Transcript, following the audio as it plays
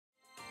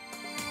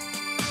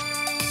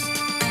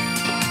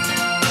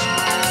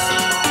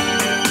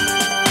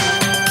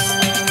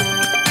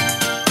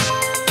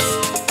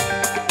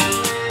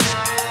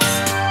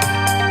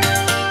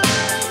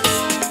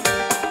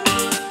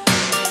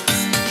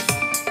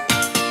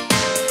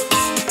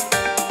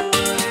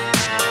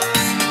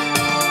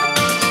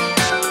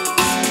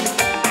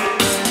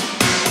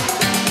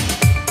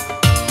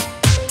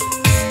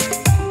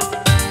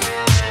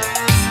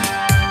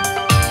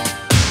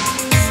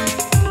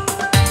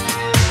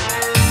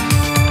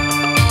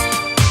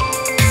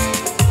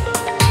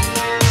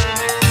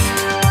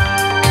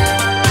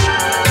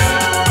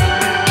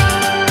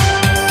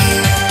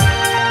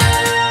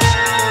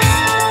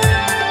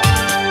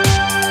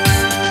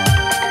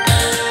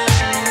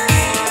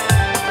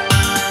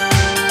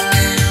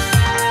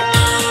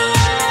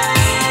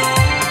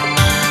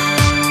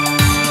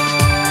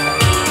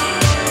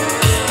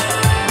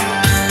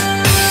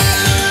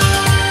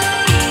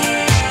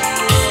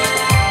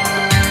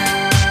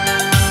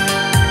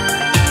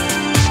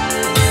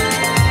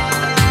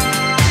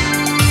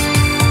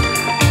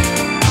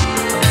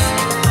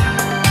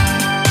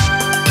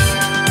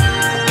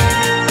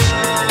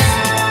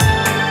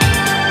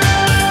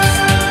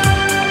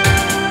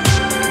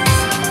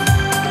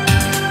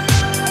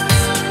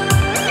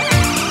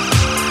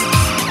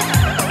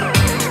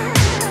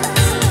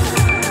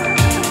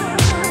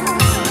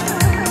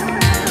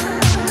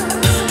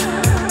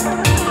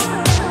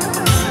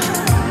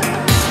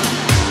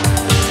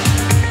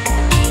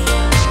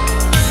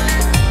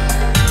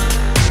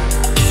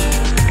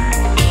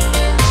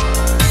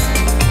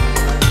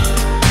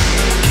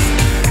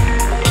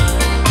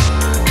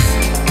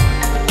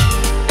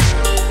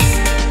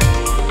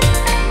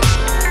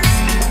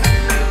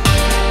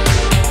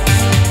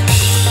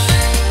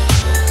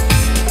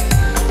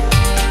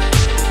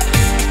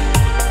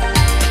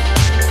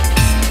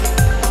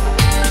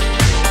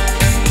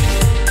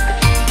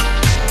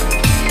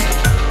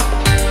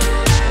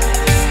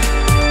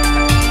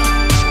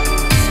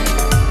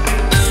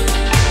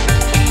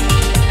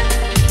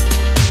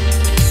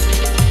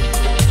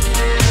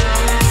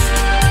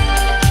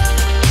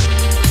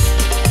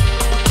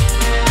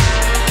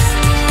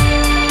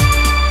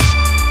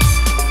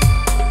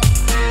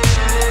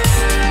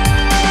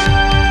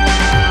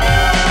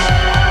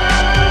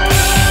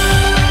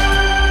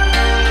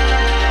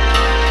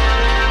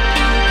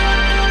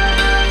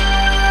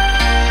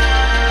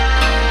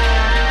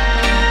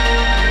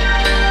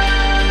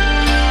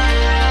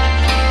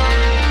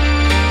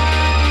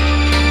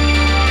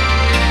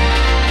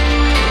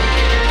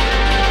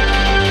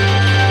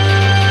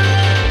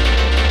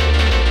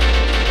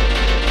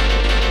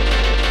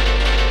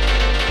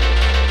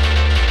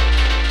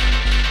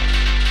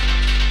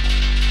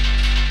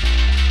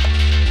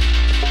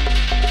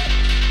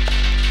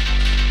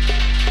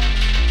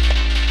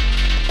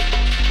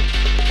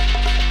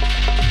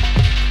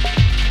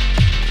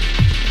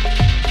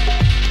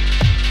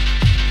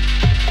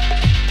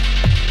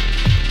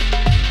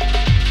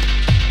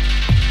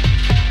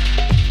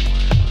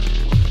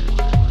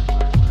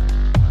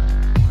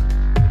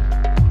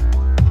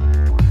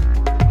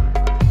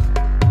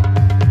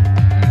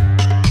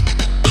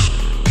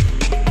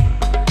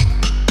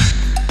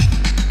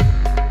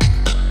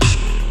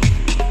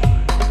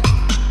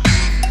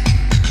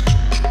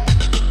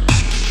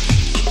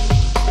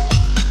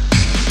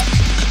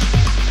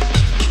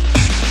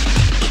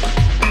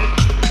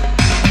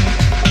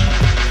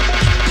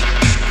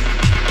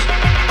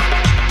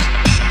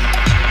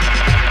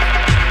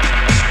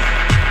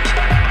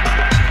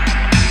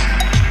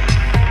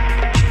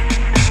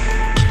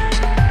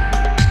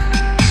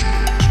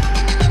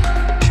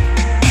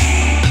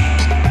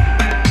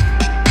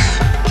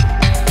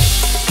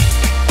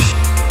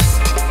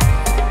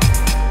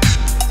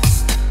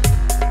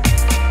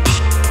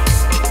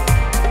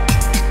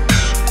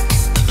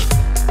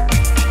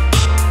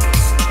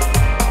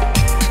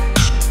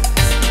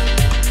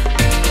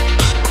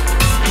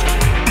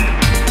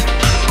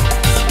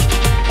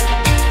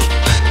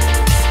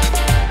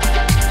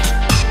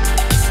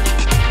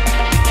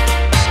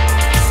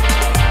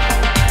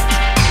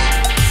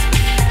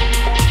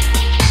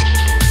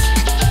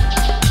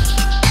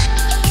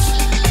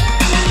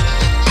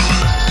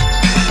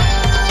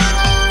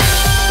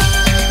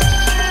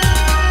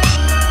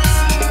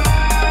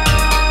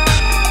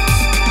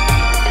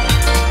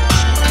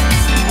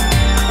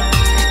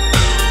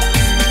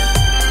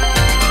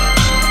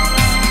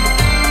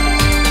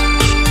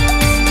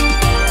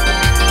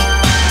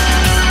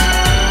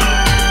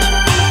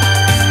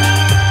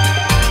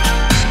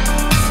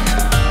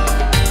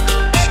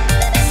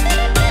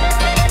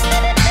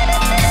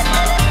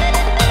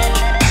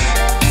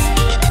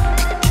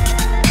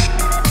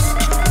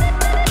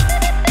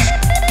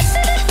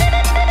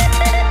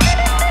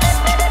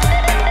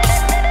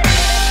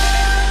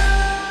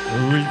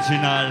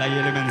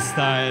element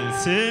style.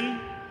 Sin.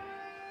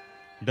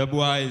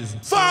 Dubwise.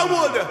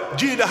 Forward,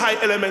 Jideh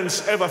high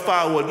elements ever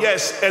forward.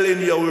 Yes,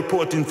 LMNTS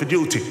reporting for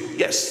duty.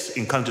 Yes,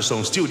 in Country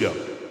Sound Studio.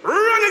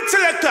 Run it,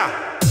 selector.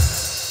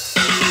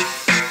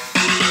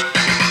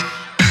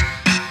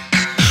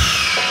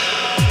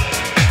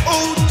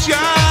 Oh,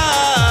 Jah,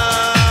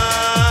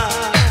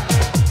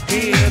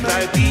 hear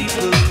thy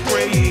people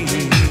praying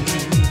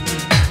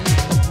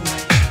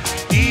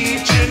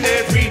each and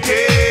every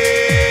day.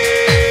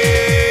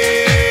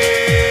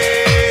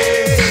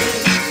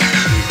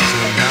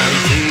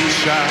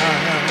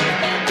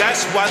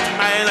 That's what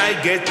I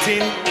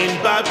getting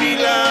in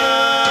Babylon.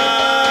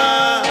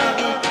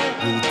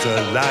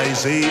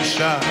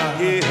 Brutalization,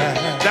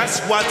 yeah. That's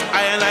what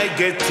I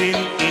getting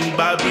in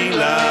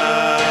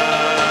Babylon.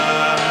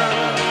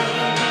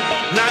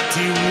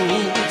 Natty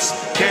Roots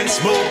can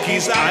smoke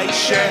his eye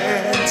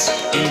sheds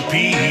in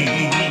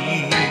peace.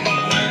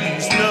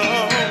 No,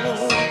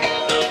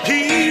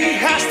 he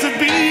has to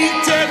be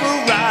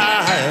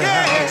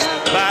terrorized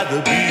by the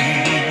beast.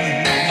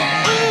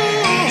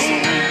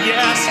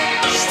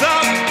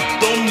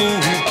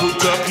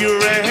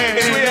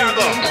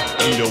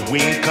 In the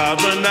wink of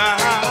an eye,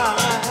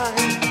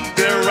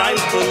 their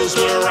rifles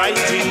were right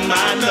in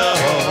my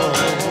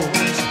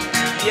nose.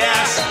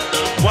 Yes,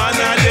 one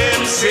of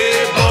them say,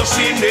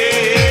 bossy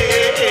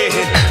name,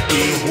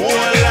 the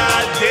whole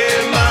of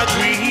them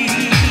agree.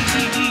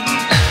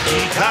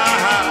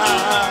 Because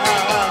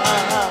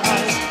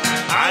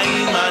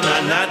I'm an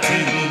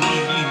anati,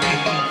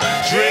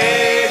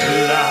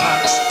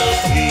 dreadlocks,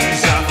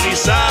 these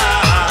officers.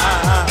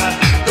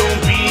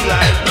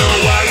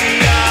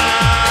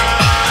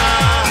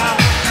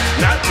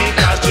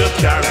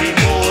 Carry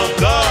more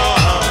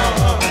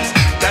guns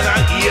than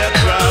an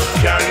aircraft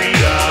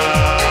carrier.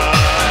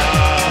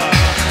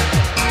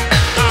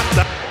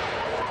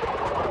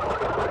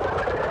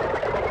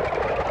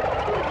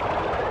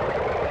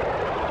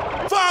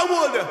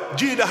 Forward,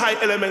 Jideh high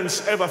elements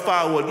ever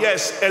forward.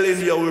 Yes,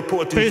 LMNTS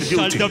reporting for duty.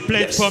 Special dub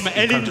plate from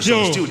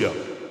INDIO Studio.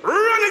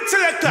 Run it,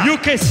 selector.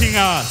 UK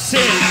singer,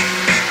 sing.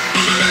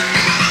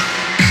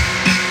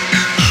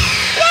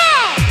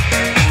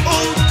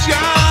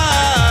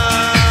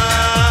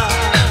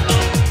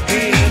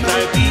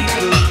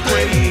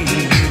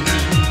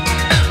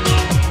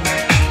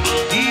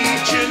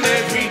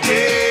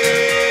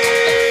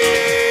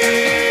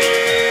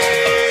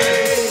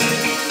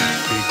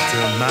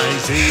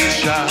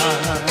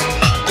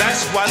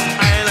 That's what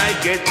I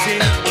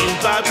getting in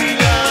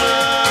Babylon.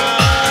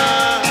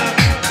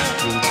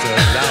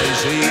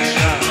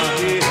 Brutalization,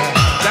 yeah.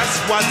 That's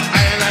what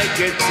I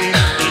getting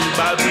in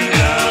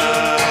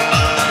Babylon.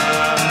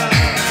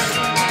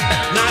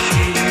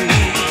 Natty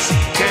Roots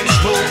can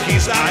smoke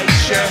his eye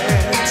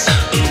sheds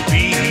in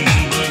peace.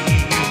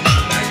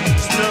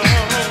 No,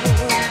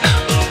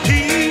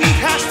 he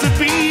has to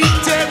be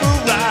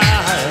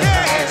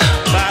terrorized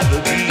by the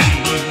beast.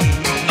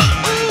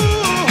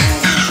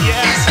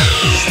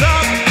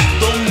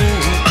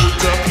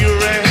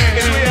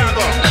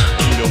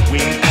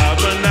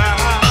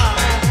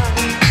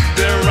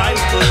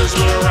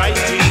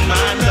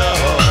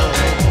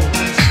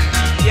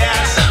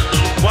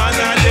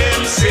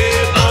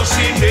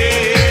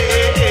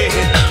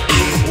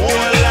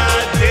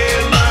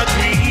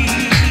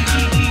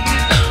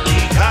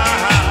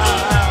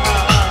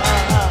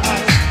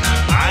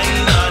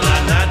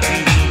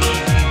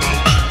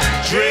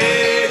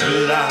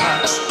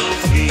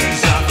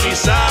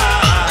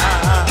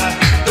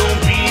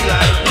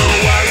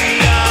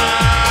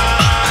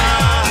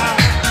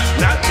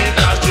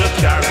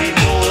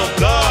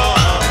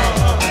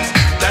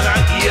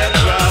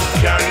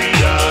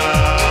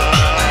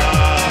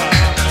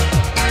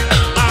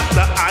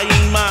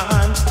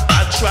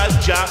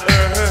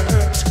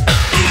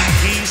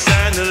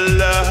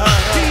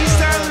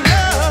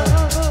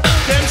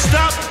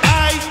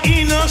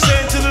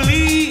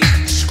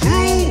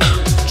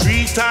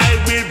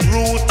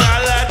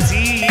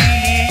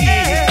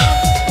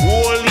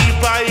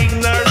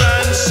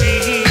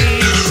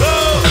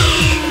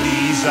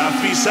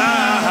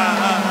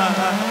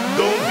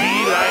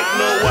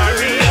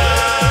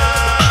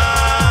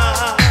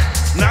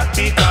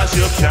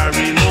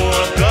 Carry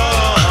more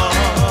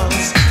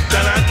guns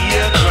than an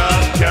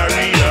aircraft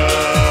carrier.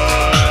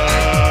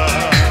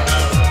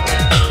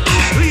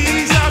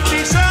 Please,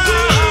 officer,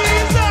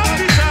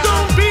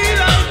 don't be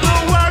like no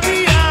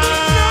warrior.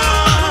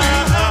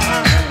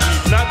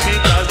 Not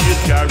because you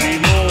carry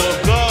more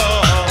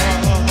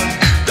guns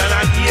than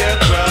an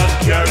aircraft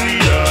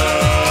carrier.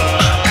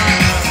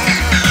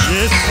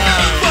 Yes,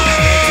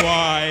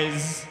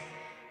 wise.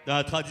 La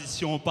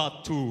tradition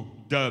partout,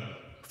 dub.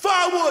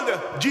 Forward,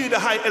 Jideh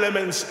high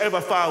elements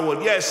ever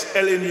forward. Yes,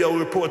 LMNTS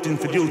reporting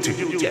for duty.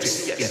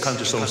 Yes, in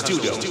Country Sound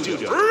Studio.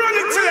 Run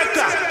it,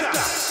 selector.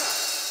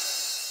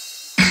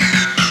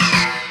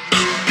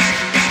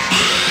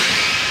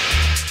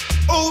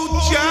 Oh,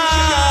 Jah,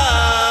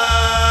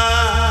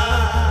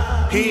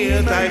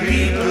 hear thy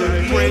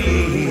people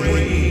praying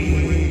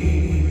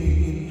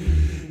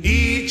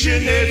each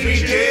and every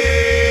day.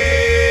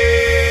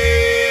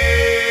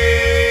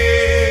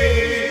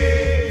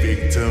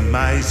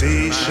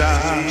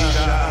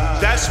 victimization.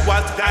 That's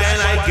what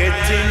I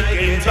getting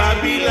in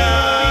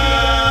Babylon.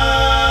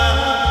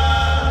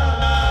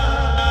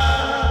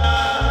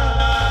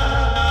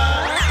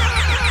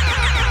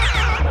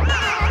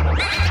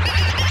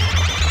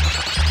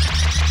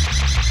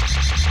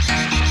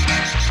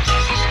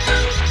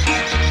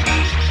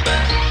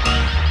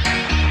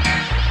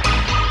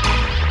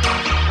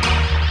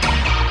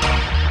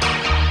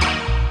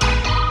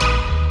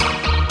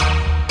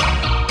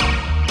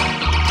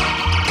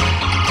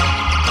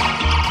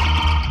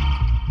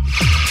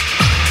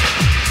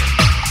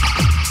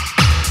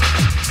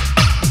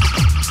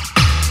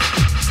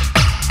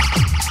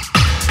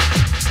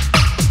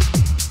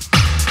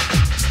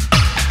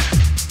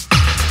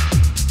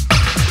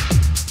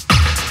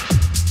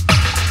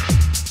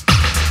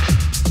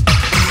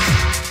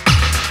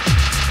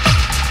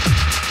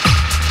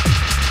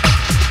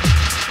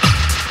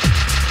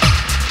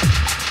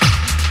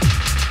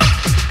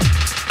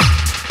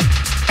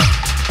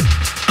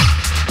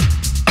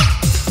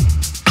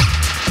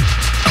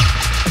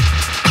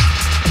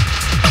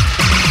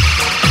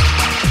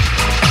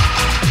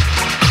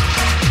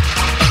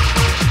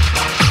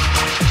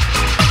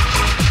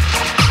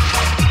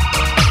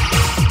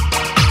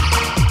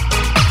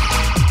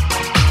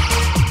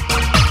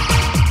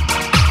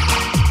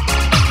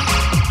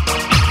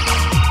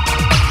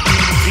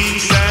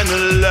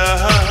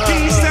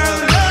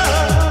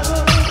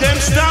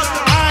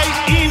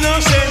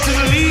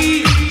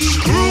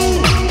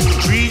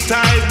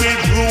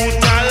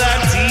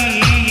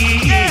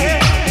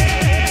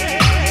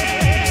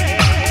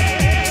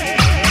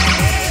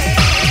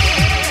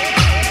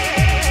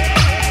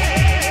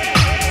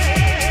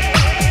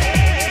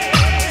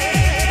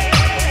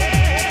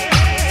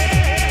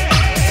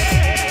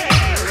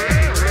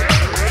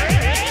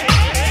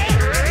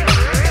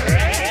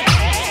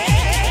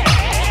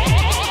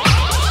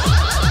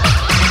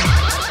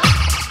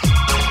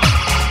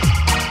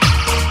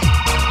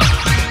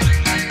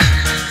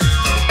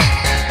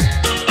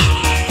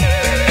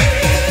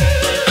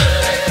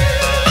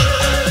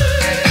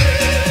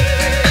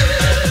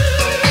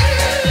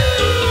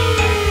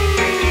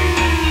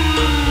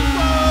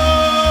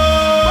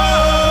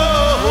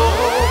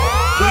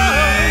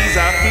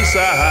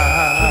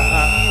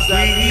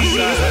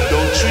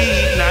 Don't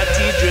treat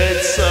Natty Dread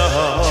so.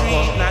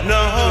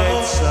 No,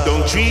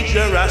 don't treat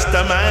the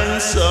Rasta man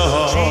so.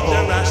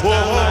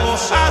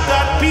 I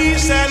got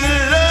peace and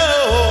love.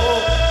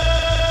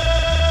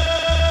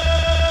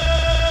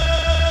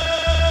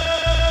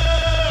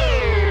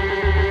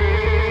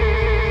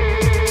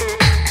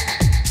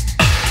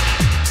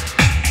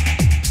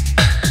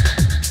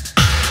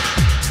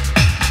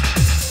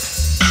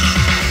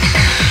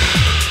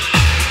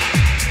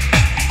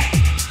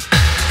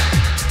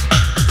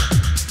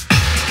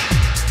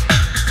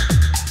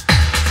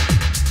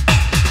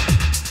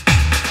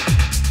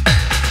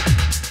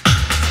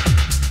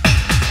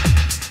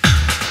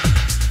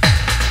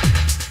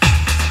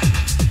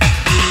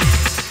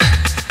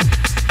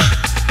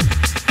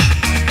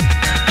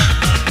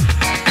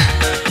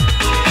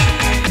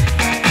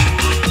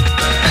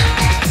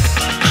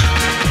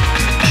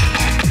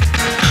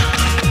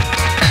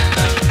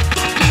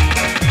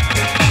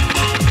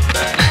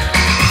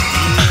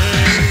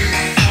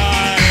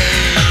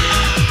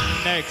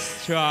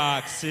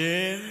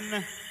 In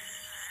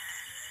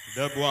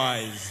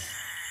Dubwise.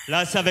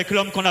 Là, c'est avec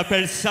l'homme qu'on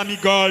appelle Sammy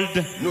Gold.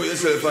 Know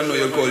yourself and know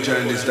your culture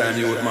in this time,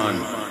 youth man.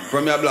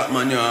 From your black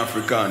man, you're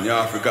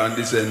African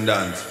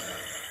descendant.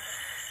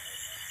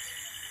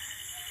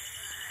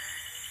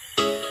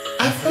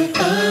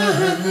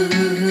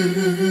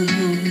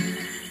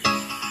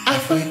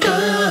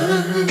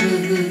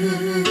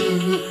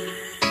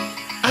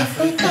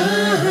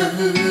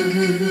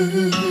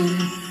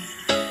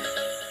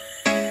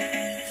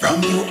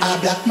 From you are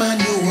black man,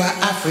 you are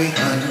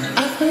African.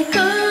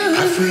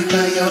 Africa,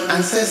 your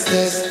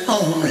ancestors'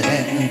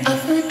 homeland.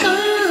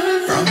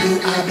 From you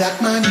are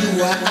black man,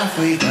 you are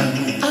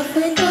African.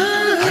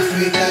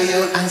 Africa,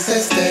 your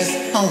ancestors'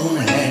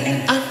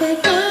 homeland.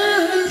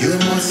 You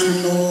must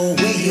know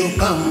where you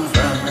come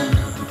from.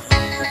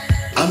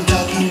 I'm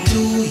talking to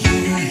you,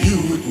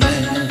 youth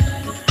man.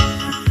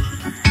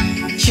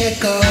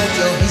 Check out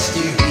your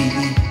history,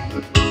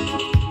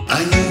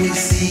 and you will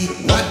see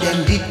what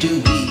them did to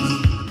me.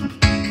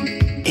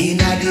 In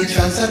the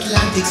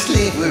transatlantic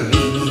slavery,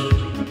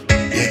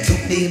 they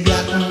took the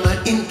black man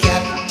in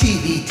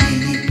captivity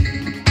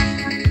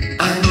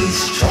and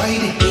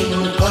destroyed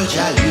him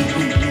culturally.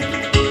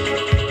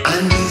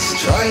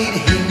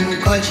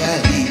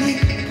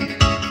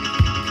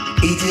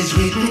 It is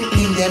written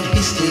in their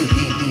history,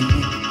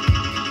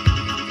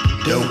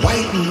 the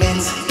white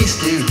man's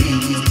history,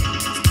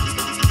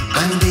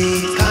 and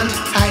they can't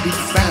hide it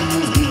from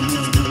me.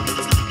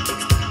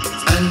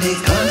 And they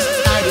can't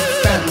hide it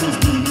from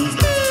me.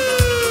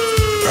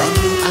 From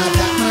you are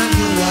black man,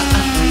 you are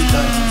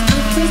African.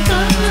 Africa,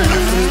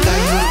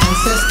 your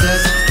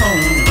ancestors'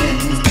 homeland.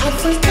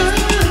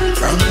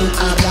 From you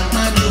are black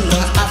man, you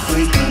are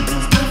African.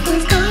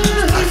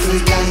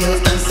 Africa, your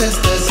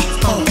ancestors'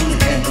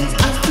 homeland.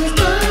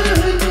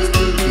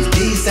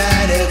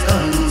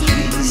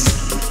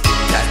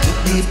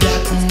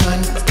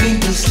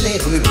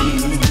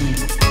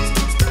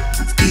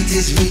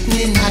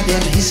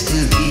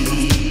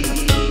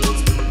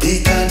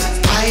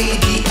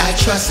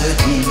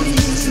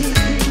 atrocities.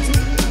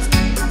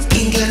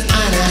 England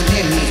and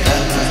America,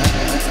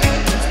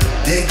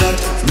 they got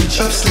rich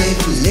of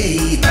slave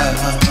labor.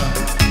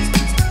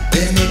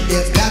 They made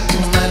their black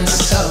man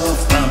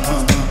suffer.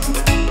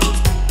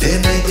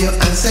 They made your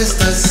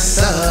ancestors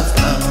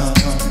suffer,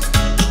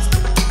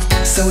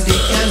 so they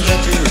can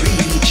get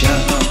rich,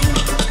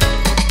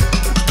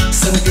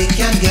 so they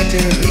can get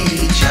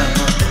rich.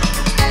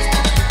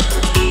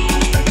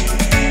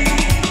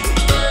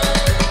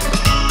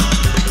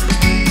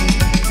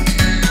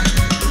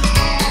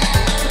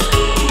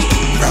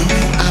 From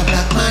you a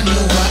black man,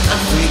 you are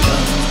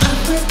African.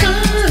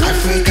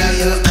 Africa,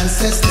 your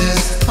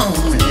ancestors'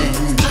 homeland.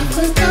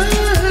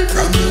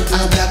 From you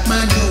a black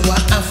man, you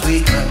are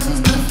African.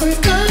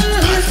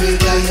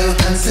 Africa, your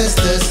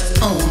ancestors'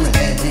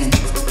 homeland.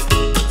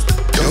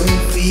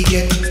 Don't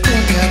forget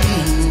Kunta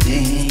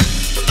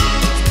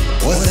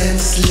was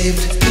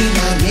enslaved in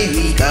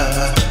America.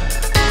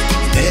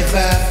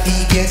 Never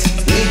forget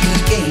where he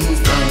came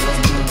from.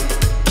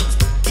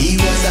 He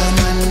was a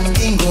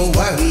Mandingo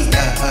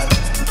warrior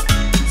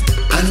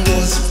and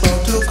was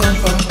proud to come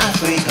from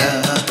Africa.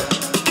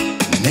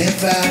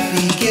 Never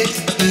forget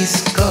his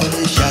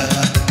culture,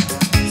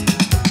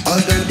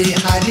 although they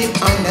had him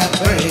under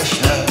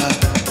pressure.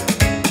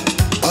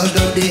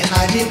 Although they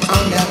had him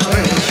under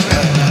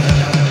pressure,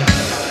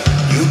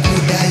 you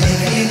could have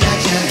lived in a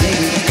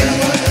Jamaica.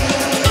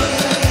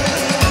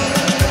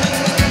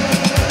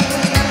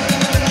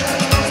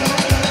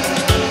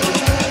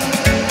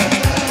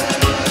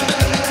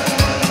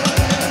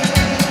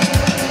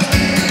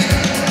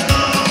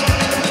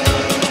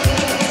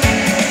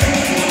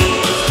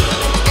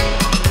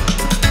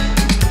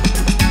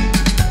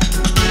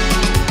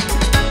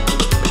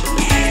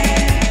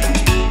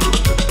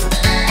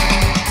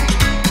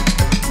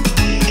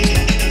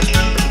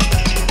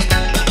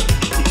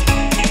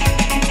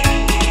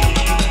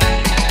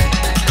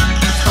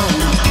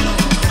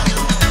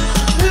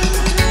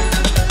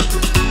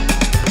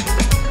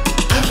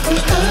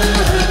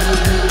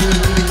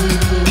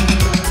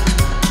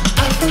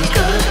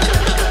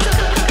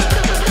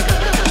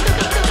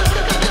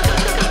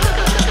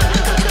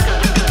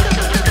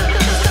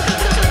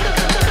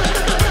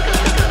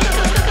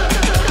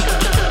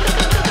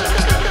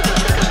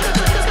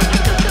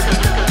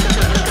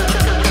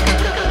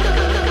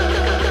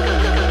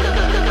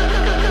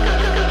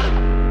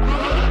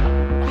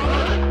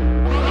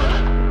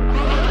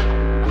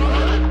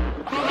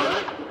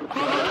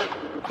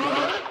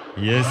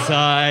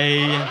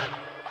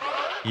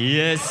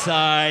 Yes,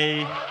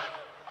 I.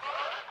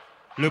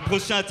 Le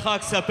prochain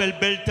track s'appelle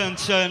Bell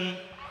Tension.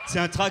 C'est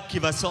un track qui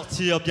va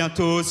sortir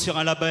bientôt sur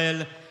un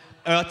label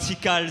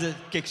Vertical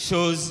quelque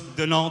chose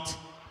de Nantes.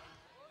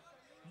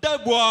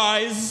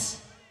 Dubwise.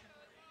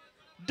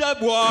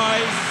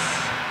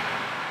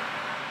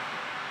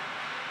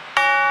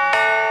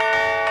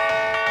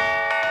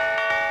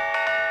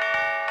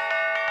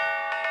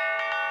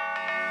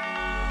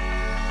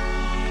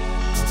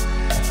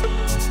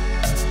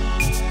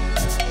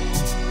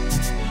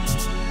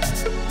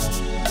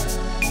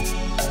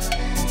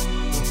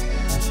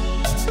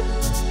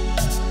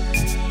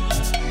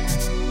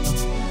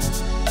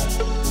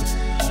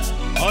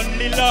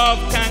 Only love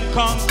can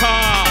conquer.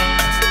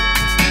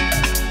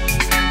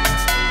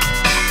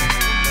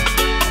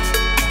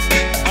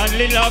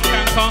 Only love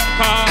can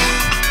conquer.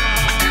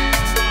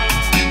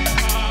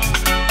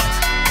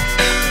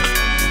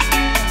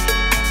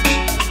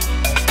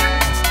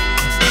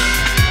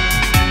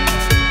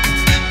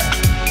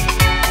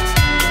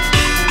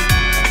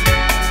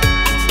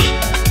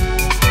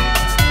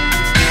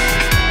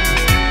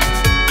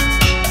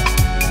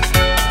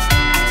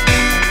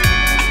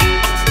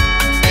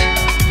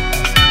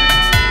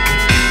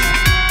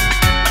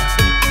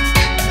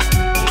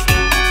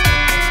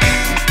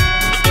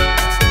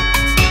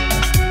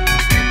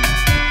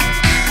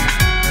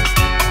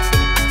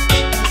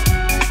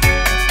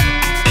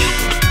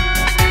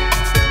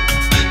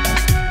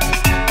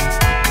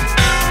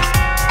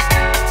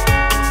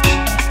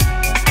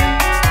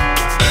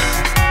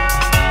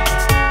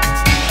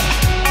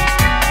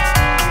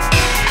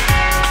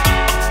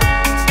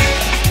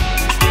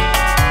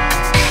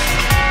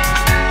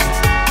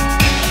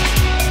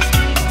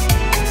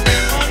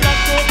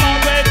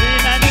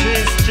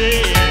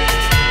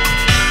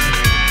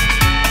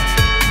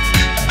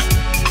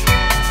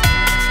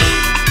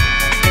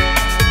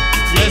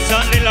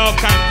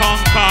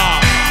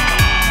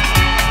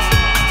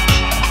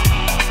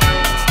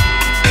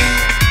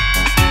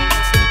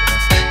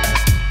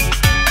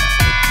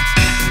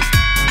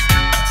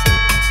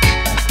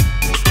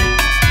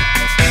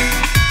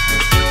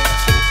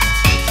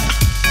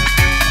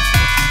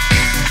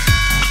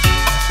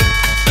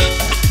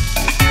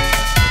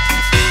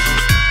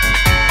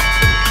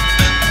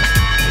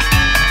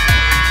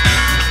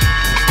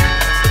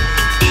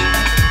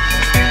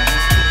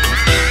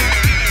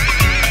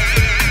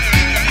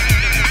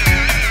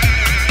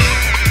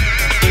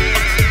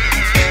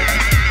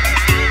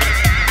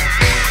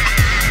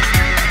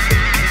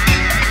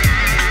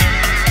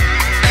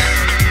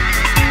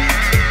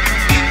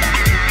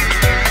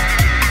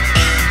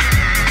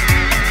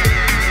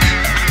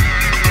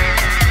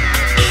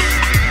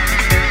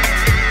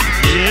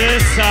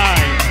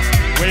 side.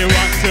 We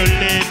want to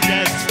live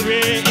just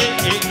free,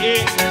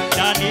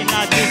 down in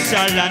the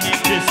soul and in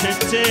the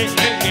city.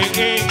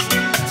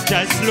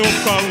 Just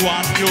look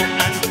around you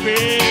and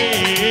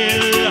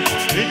feel.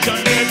 Each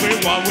and every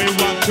one we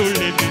want to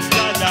live in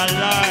the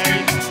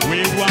light. We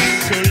want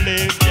to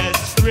live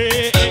just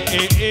free,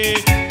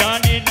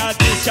 down in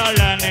the soul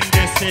and in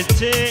the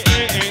city.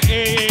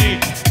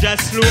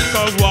 Just look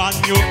around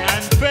you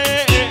and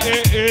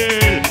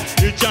feel.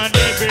 Each and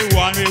every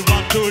one we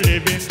want to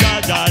live in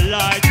the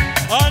light.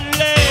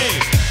 Only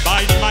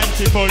by mind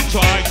people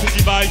try to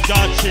divide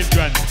our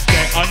children.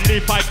 They only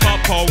fight for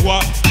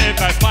power,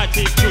 never fight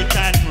it truth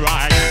and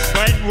right.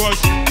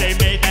 Brainwash they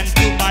made them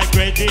to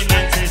migrating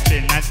and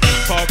system, and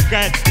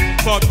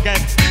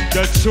forget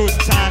the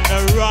truth and the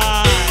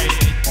right.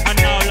 And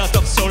now a lot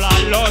of souls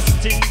are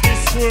lost in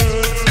this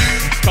world,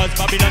 cause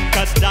Babylon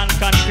cut down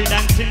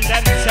confidence in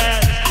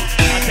themselves.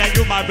 I tell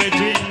you my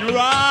brethren,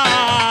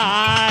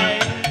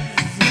 rise.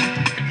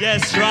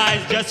 Yes,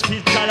 rise, just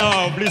feel the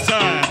love,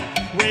 listen.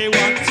 We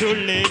want to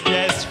live,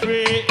 yes,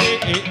 free,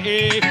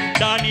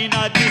 down in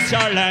this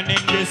land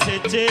in the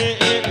city.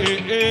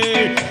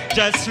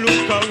 Just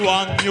look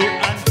around you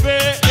and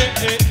feel.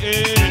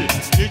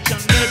 Each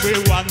and every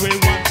one we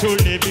want to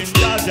live in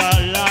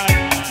the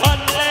life.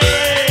 Only.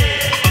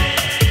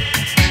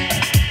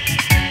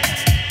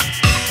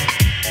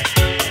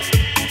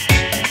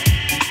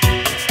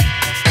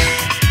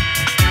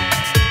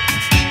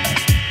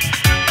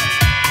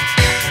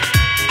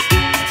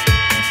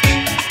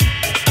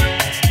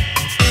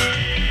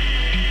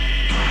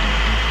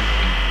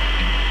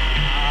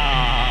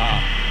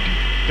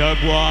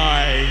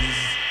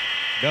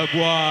 The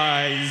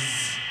boys.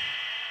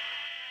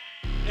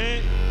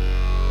 Hey.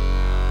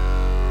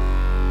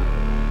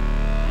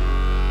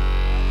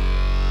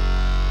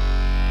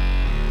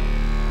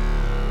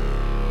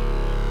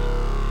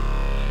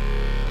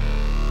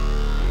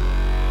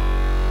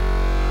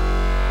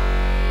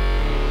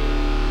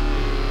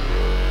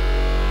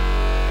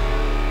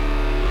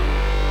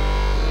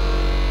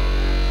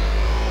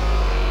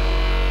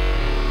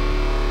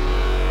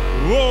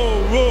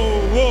 Whoa,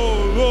 whoa, whoa,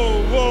 whoa,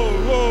 whoa,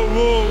 whoa,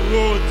 whoa,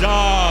 whoa,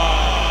 down.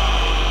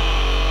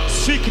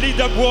 Strictly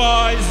the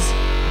boys,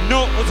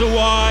 no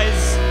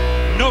otherwise,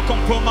 no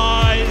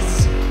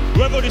compromise.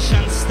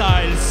 Revolution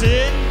style,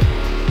 see?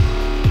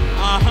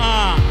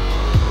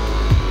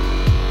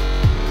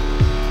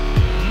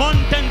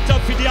 Mountain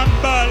top for the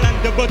humble and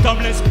the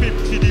bottomless pip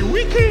to the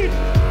wicked.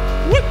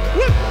 Whip,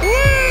 whip,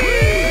 whip.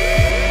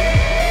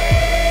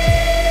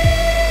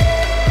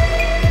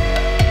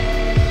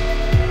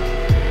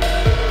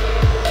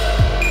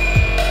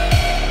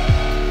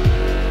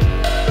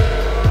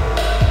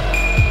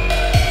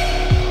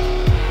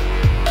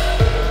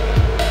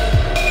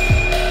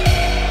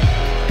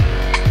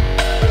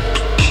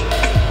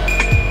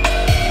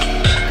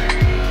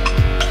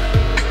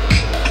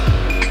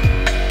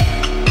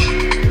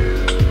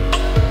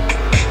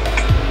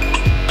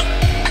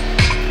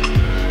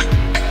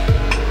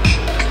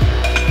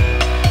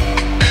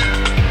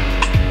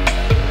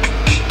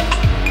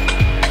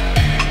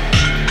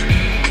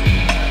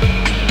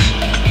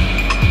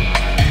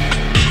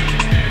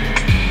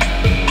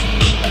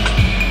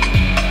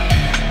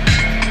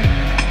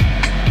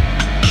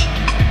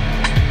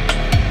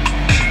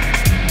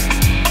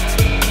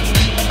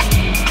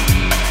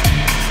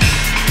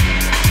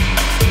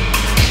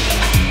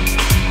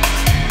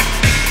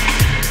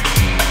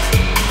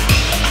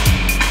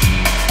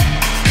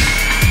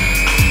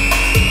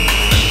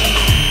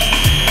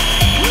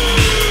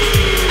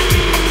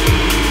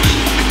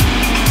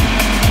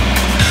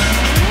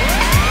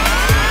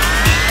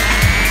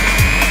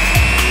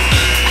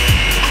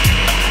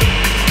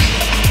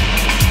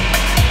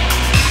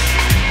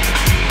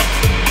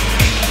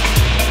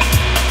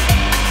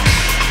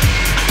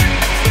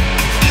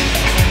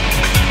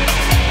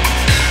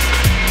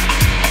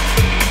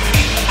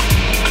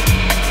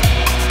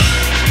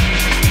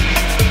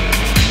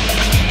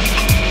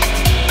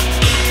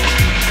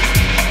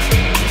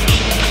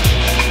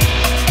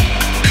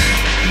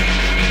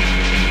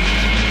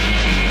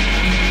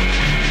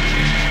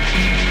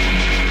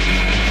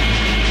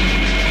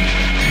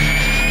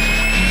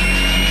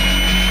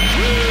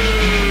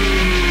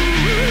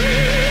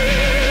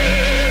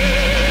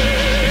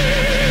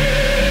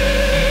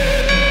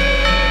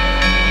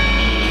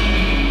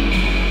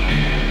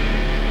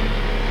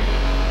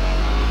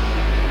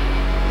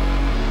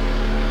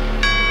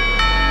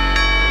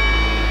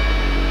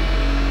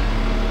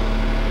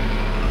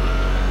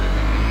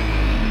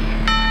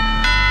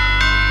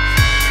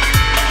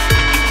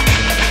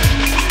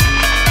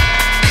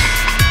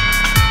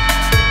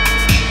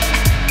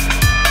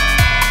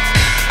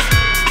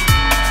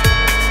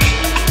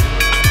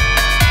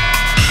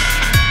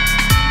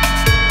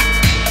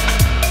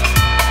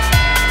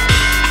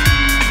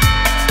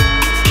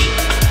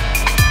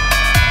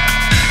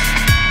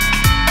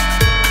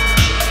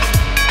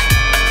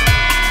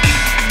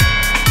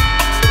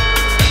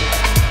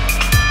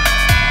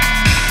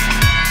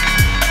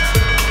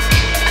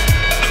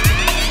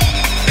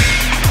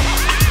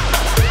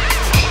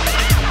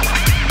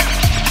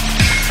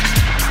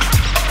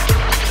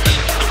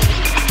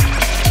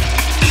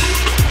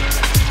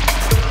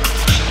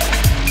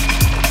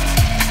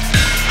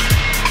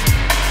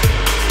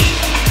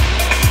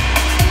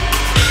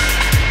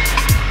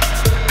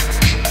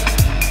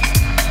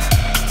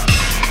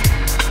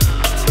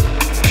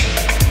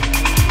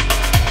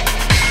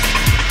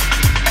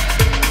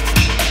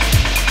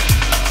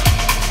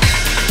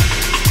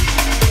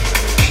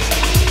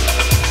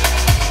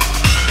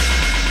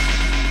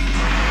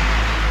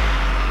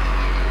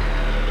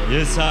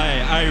 Yes,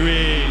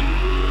 Irene.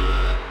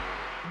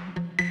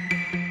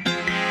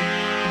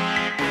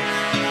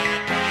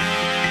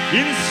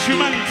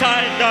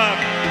 Instrumental dub.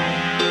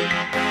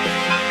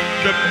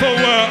 The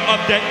power of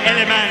the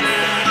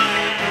elements.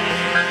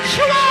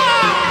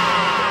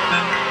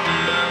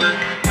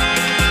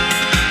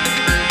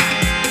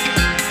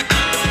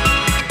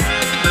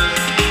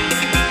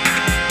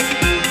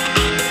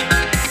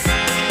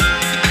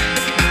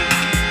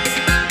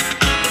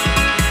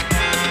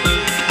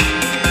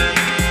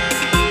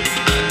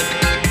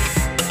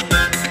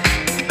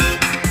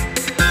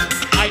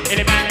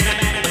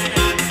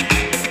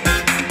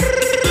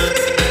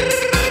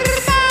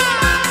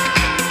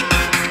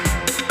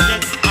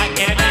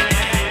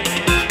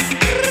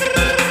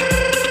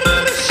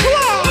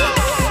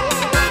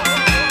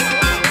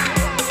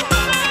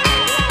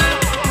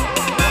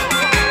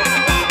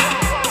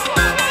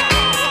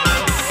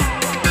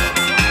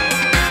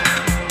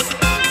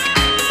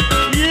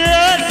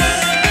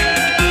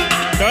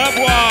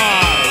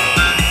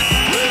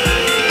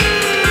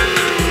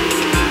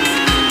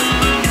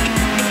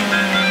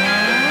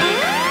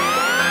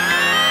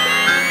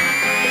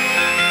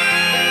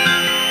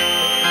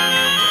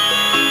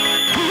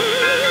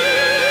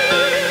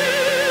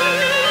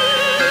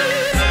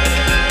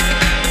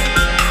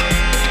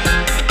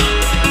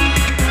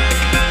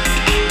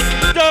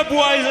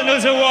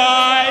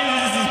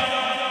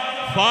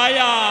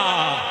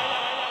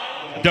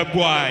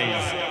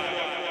 Dubwise,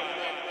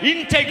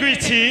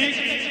 integrity,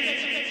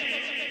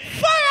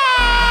 fire!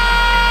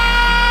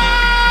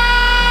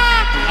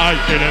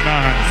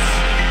 LMNTS,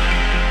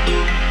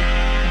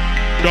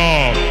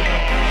 dub,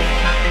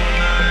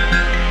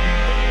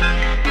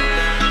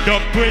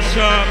 dub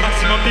pressure,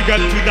 maximum big up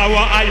to the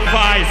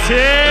hi-fi,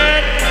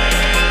 sit!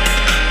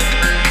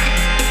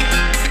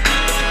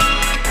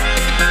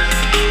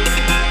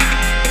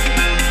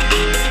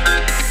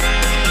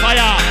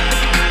 Fire!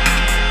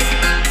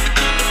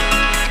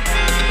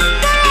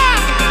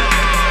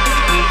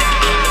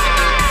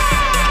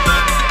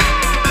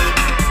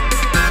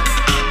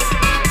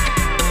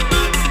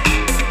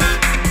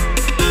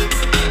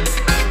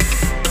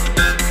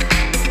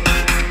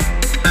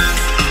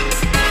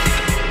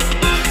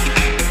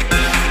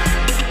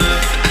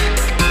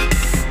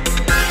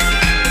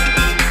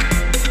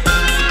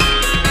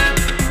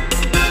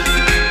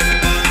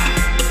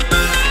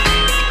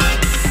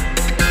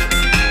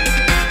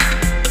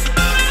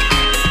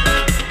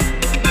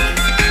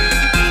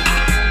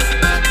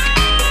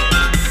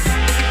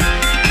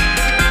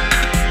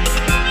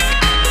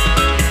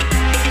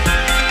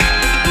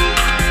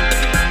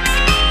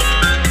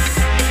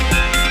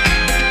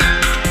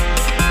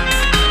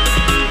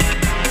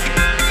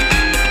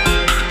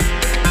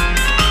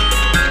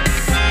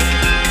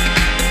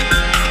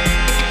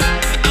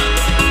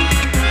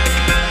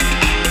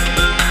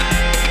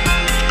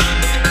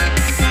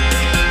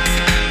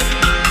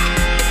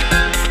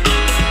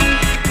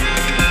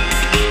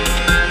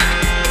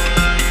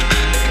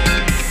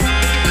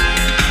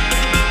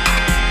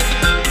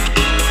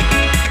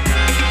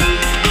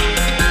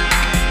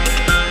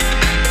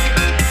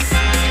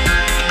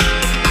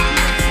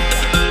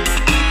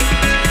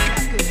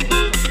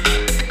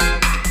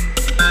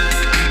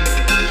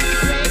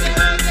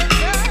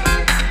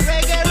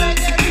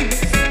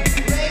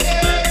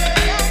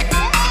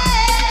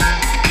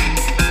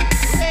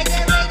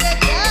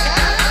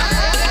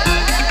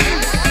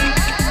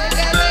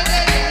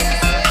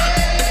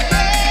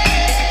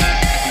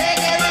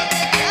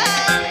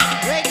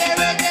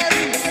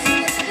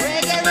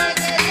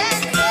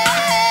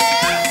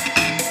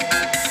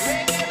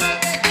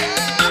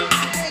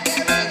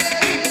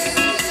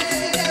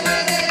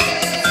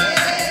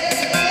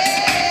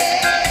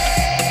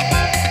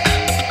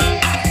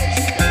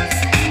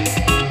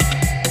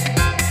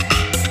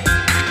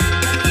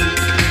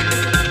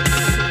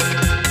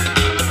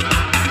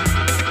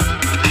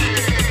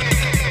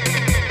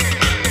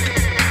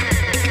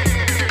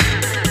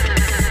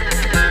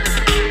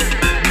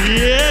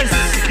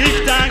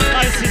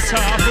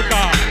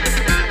 Africa.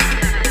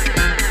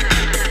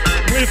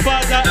 We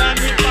father and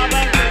we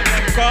mama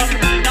didn't come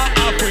in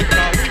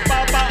Africa. We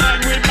papa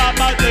and we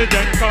mama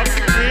didn't come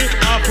in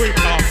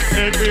Africa.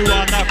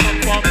 Everyone a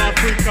come from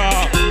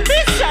Africa.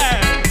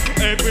 Listen,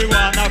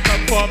 everyone a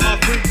come from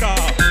Africa.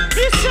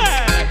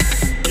 Listen,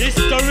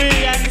 history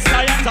and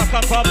science a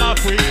come from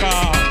Africa.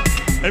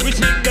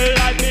 Everything they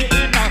like me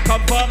in a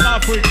come from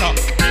Africa.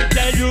 We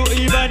tell you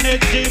even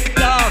Egypt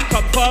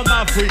come from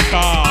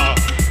Africa.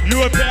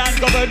 European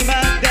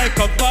government, they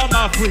come from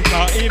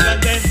Africa, even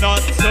they're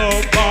not so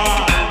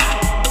bad.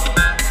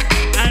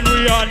 And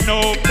we are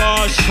no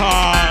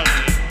partial.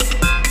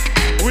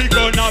 We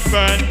gonna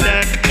burn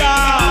them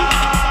down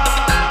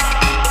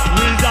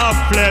with a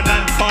flame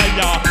and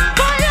fire.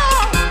 Fire!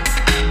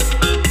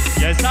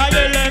 Yes, I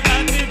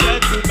LMNTS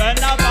get to burn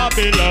a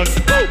Babylon.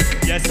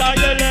 Yes, I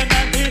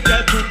LMNTS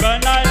get to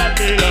burn a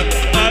Babylon.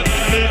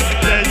 Uplift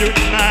the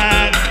youth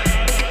man.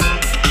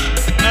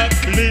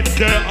 Uplift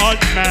the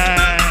old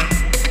man.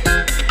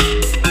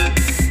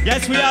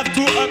 Yes, we have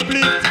to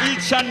uplift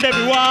each and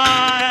every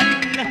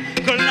one.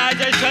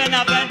 Colonization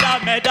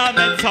Madam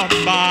and some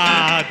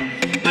bad.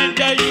 In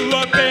the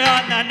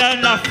European and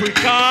in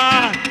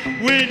Africa,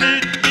 we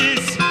need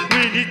peace,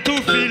 we need to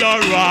feel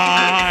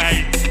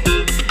alright.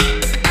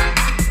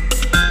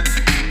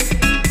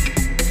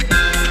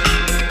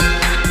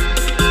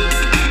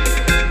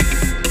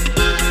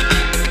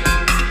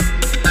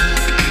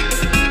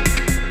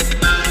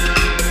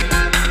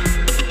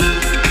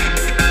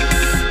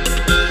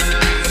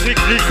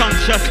 Strictly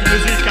conscious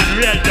music and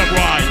real dub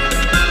white.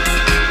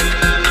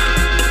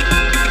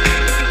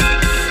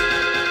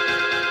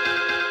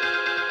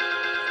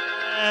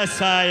 Yes,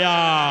 I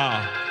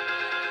am.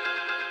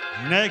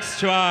 Next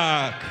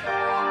track.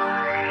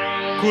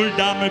 Cool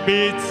down a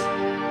bit.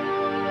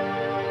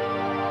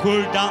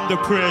 Cool down the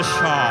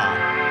pressure.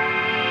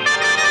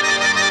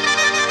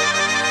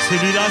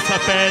 Celui-là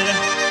s'appelle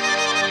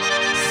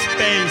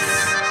Space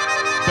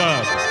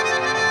Dub.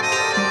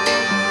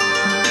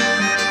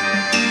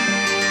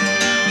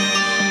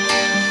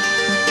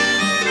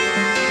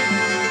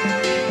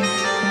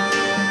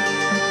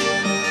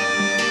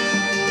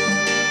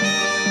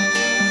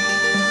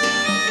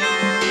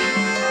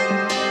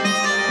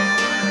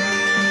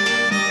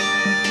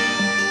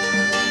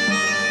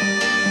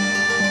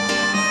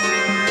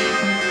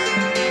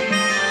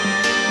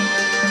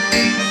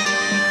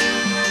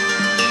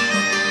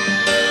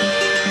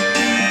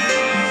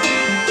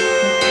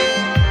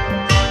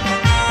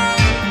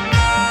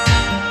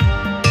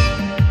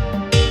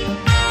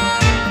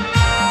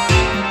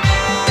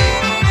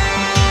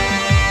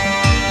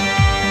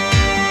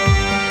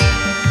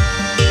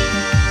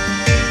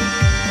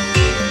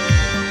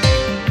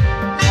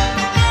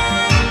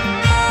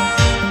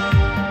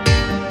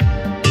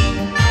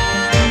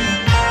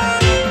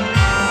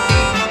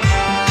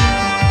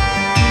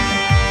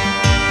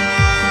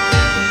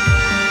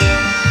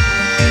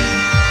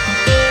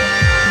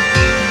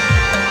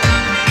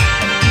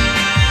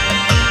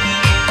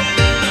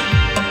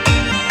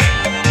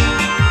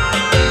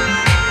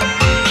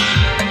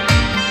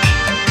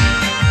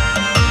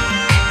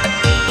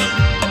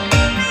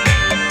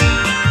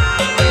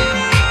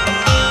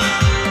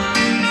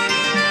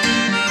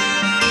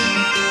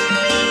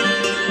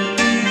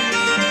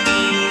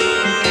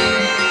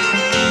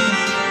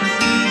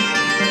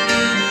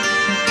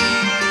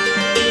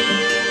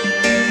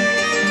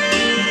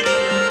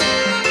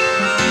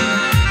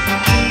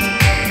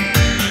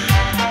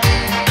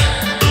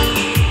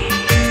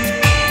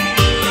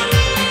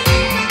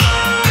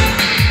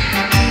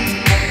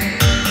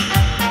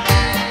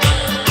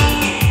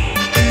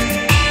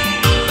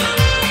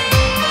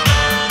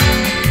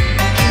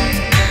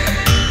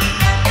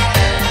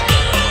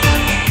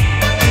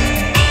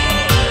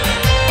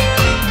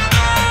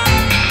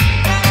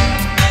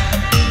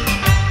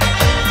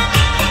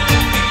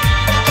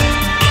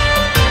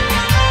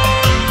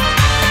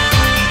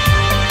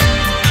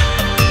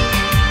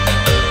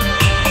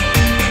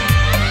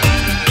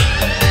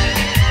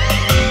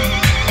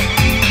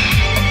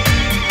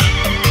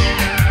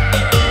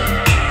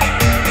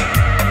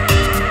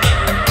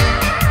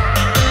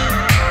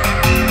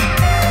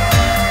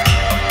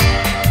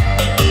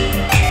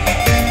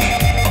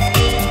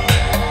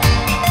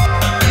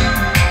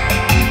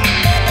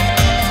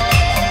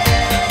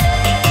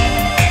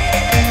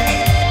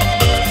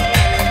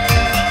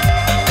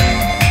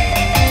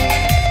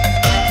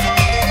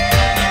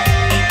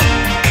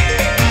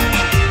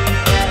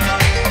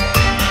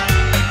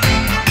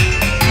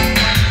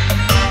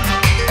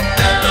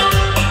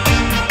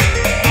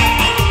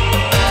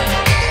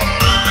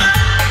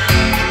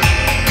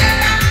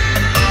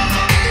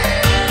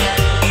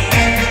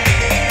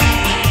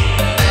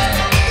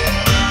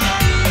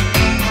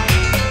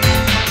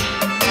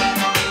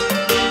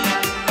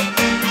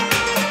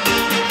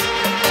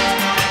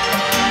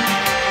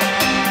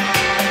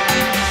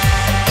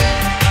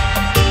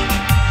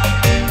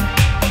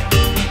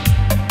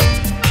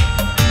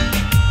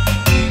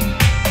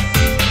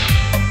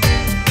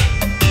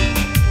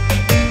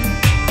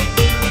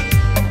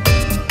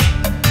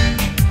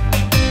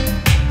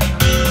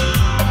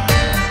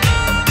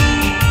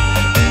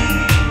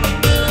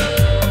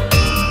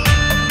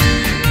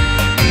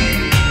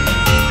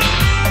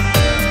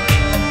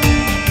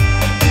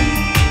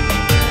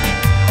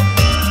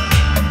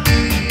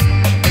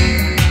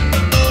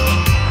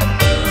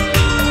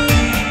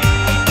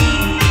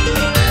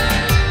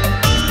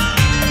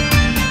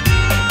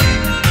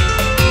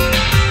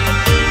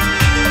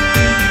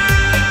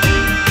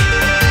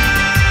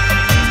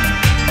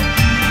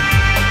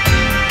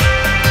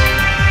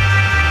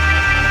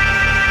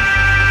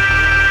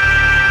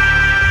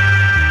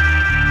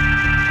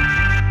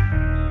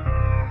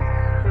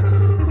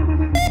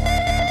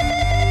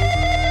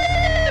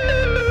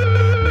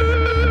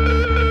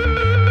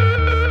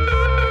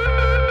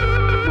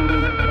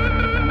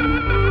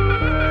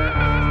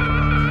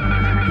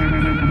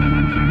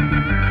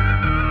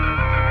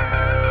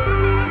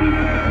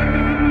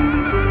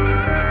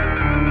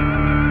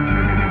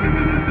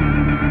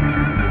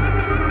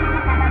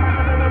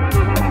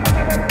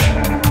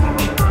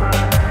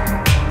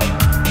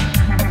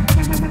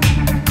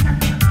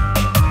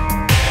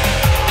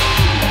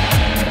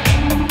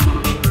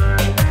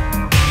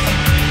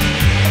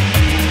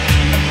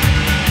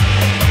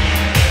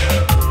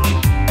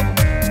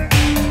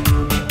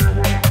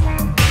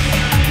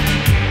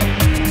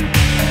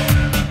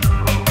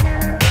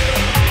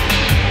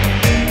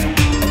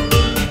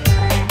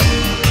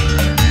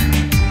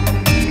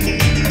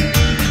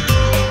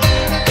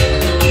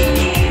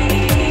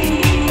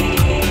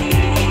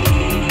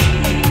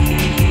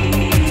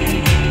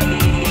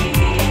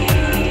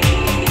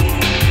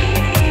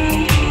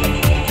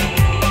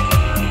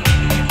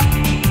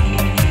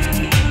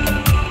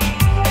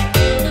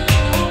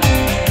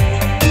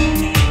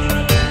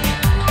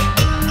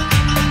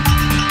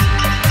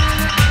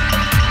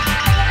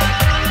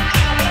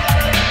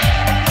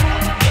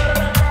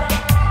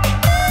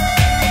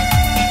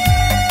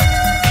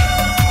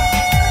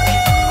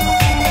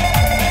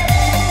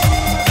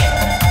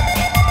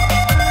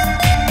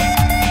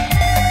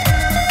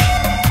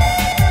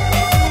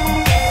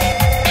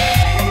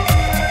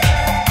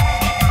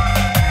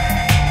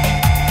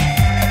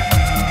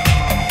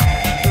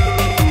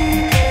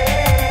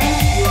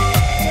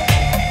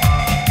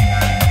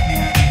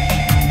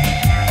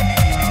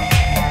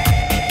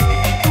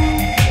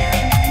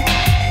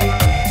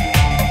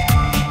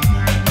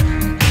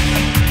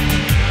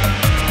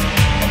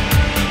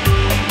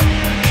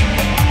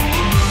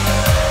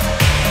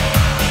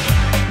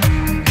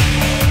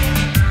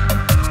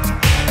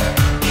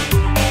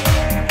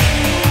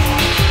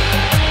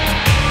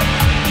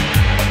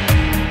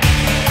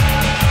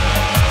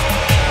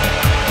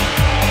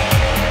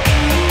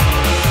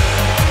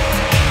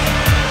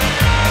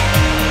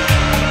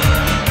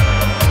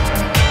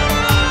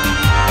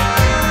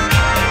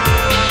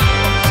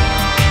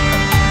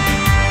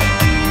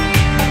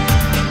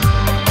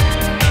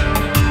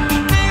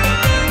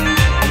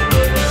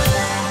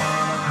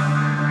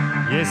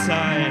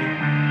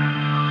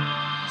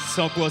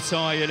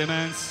 100%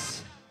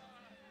 LMNTS.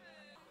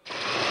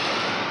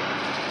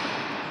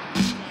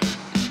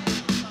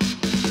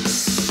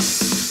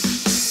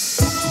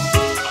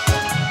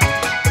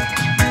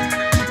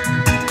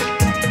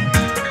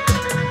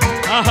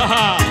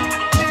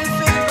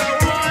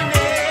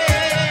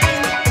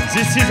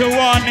 This is a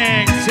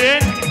warning, see?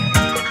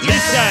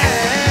 Listen,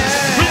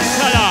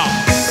 Vinsala.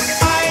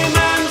 I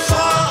man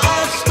saw a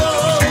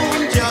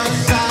stone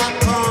just a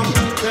come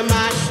to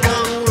mash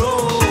down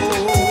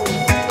road.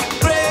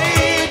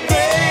 Great,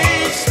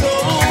 great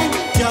stone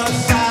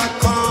just a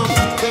come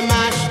to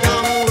mash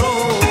down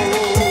road.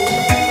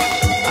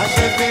 I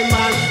said we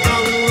mash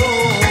down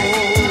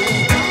road.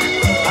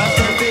 I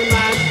said we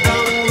mash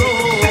down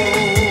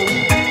road.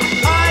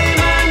 I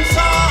man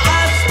saw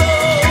a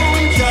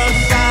stone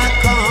just a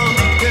come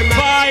to mash.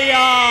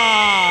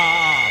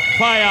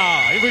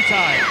 Fire, every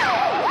time.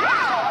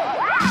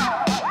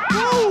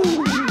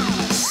 Woo.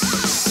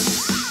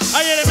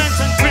 LMNTS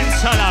and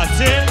Vinsala,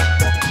 see?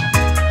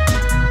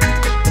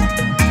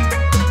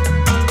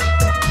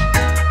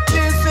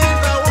 This is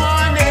a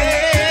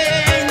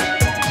warning.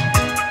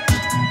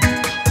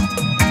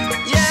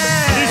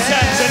 Yeah.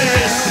 Listen to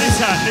this,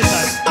 listen.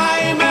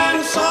 I man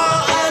saw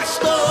a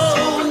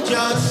stone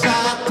just a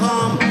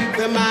come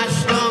to mash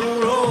down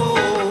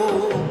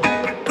road.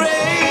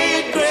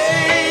 Great,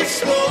 great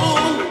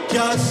stone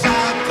just a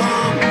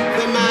come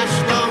to mash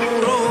down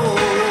road.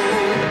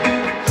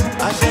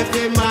 I said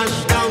we mash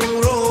down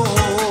road.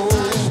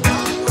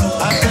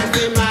 I said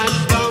we mash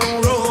down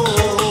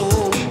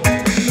road.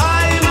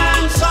 I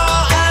man saw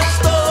a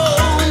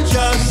stone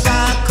just a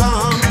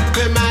come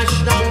to mash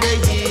down the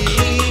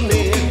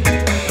evening.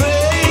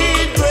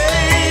 Great,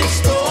 great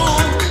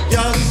stone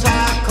just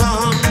a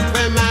come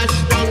to mash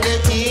down the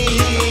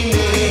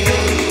evening.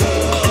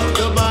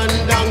 To burn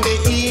down the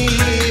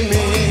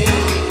evening.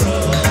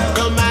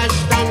 To mash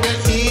down the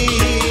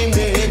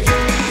evening.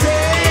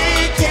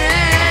 They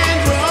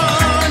can't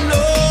run,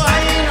 no,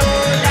 I know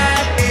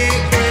that they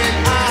can't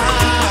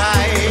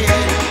hide.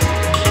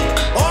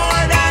 Oh,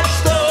 that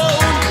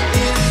stone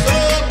is so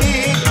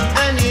big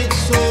and it's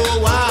so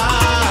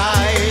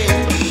wide.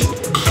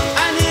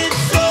 And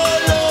it's so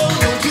low,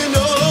 don't you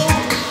know?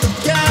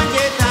 Can't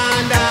get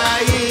under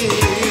it.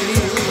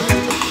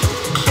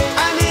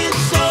 And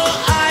it's so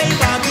high,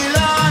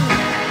 Babylon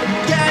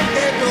can't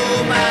get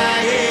over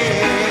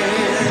it.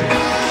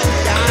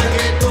 Can't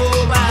get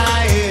over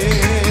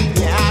it.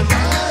 Yeah,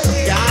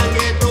 can't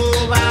get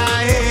over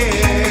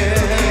it.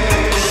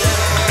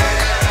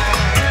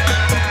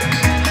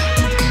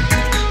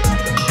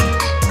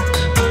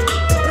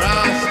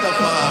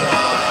 Rastafari.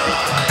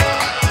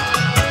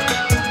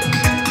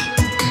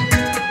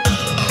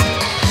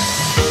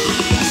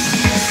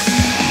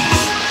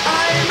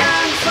 I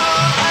man saw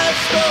a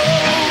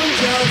stone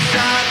just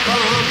a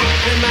come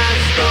to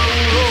mash down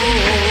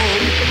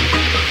road.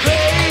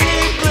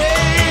 Great,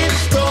 great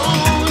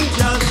stone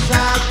just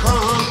a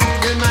come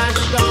to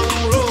mash down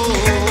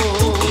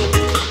road.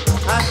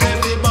 I said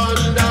we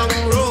burn down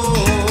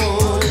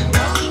road.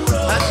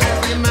 I said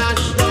we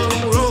mash down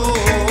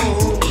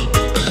road.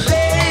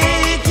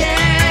 They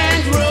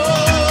can't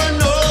run,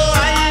 no,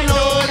 I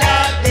know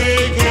that they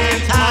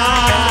can't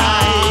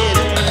hide.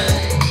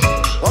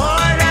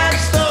 Oh, that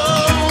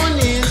stone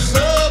is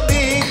so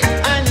big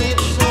and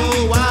it's so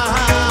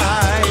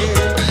wide.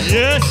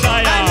 Yes,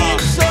 I And am.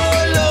 it's so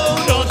low,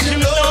 don't you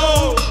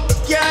know?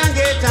 Can't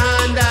get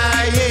under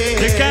it.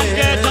 They can't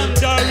get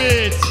under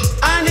it.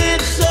 And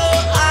it's so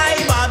high,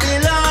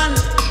 Babylon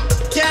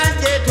can't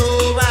get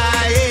over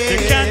it. They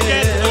can't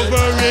get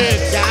over it.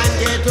 Can't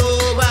get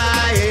over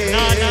it.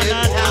 No.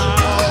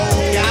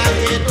 Can't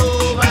get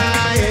over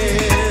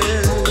it.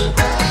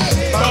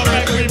 Come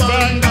back, we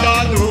burn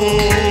down the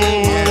road.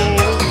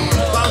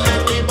 Come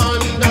and we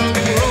burn down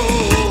the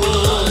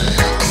road.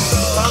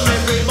 Come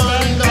and we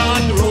burn down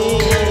the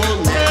road.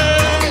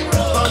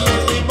 Come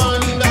and we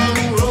burn down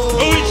the road.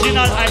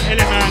 Original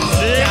LMNTS,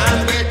 see?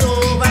 Can't get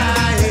over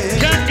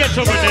it. Can't get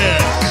over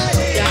there.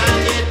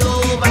 Can't get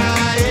over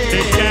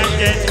They it. can't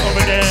get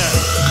over there.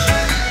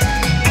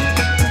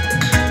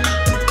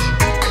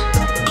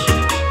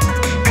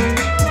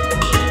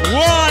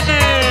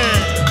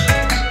 Warning!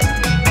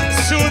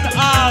 Soon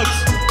out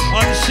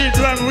on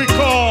Children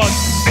Records.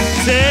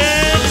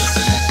 See?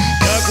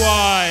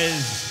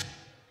 Likewise.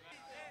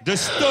 The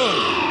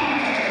Stone.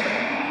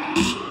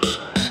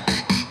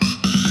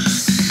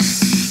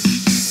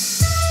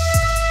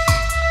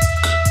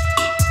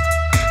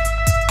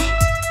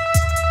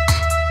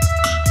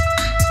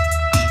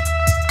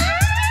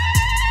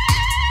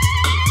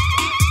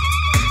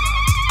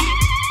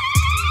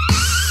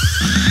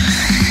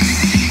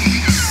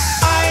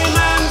 I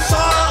man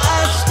saw a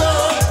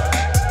stone.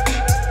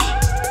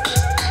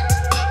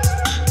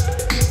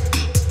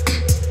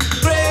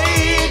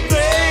 Great,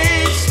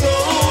 great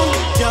stone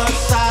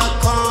just a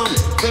come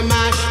to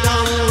mash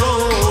down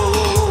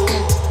road.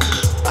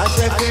 I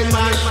said we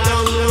mash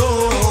down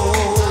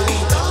road.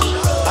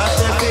 I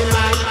said we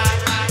mash.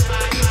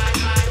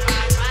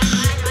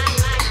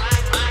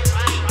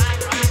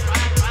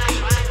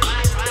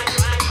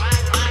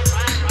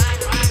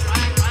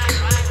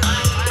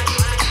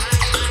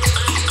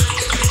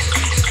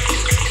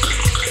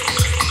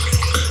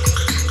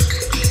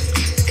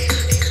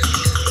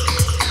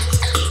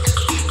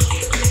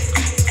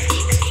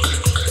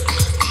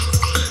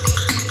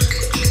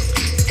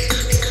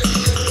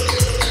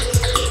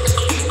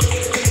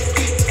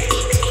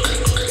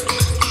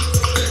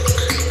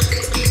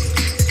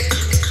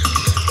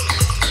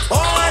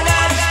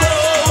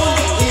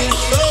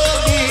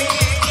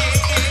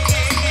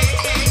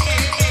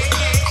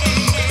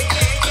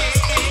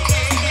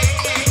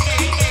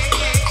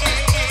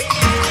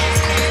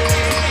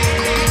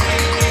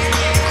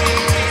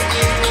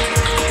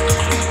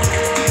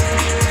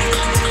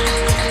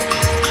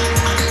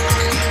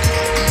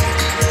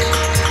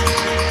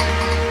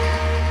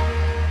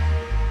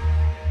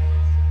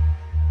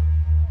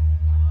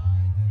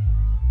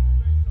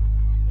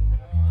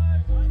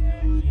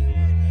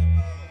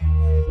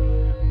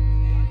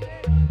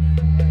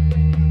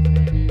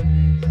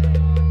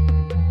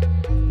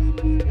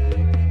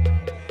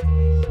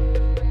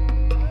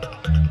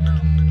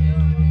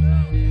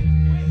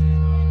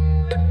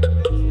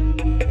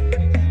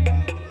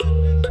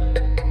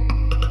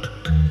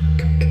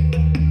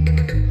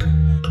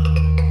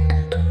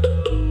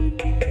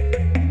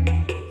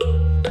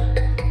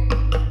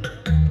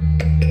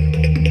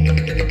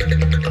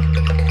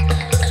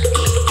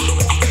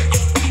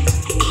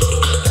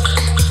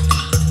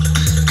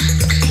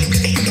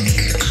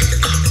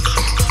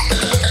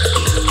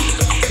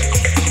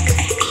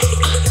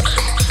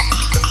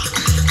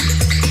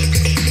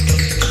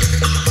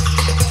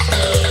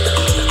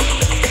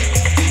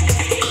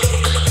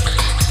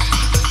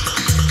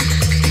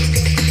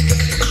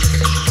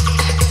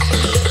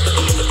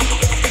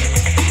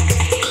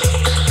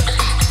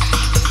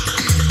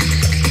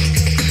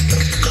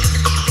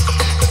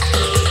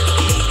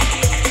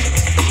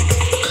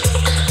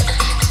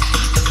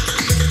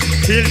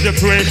 Feel the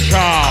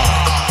pressure.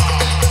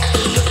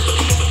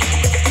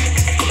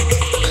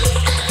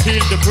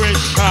 Feel the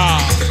pressure.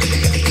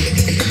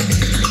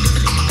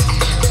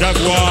 That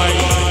why.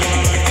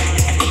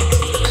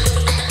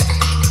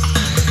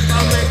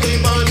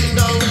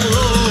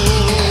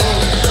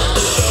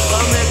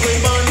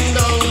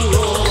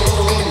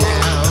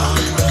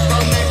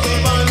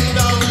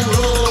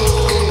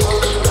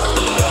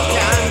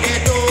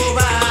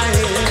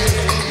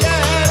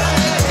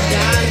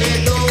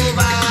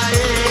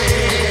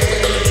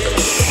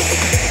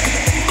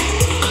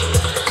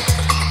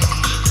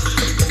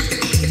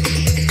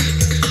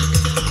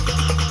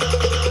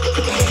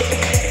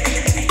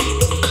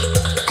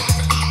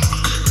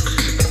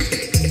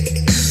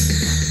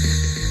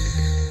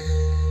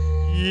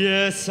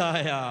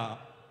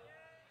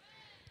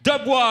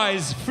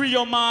 Dubwise, free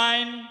your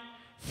mind,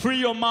 free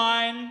your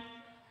mind,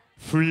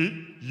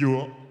 free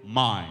your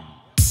mind.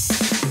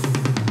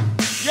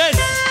 Yes!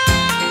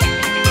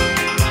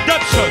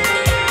 DUBSHOT.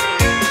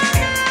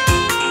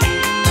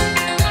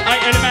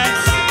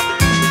 LMNTS.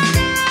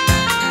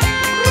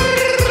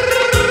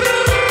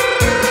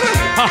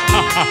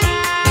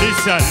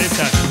 Listen,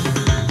 listen.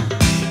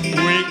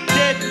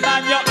 Wicked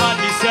man, you're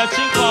only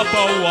searching for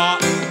power.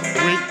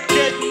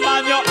 Wicked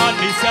man, you're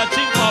only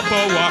searching for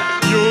power.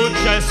 You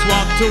just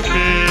want to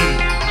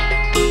build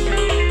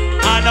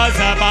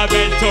another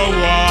Babel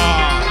tower.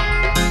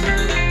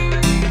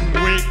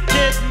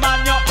 Wicked man,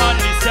 you're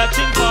only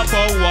searching for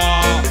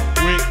power.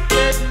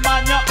 Wicked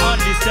man, you're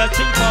only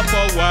searching for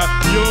power.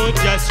 You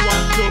just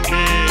want to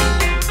build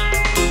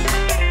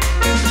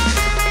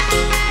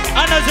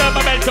another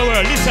Babel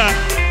tower. Listen.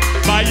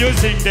 By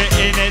using the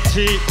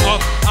energy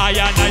of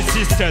ionized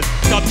sisters,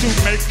 stop to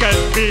make us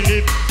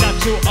believe that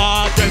you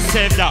are the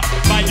savior.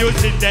 By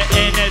using the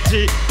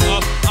energy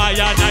of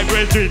ionized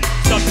brethren,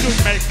 stop to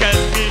make us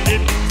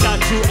believe that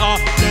you are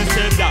the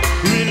savior.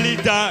 We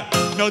leader,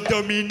 no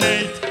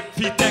dominate,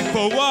 we take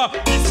power,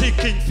 we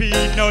seeking for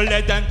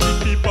knowledge and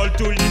teach people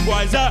to live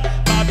wiser.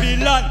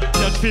 Babylon,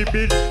 just we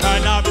build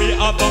an army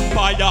of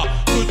empire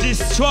to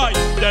destroy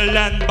the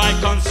land by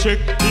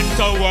constructing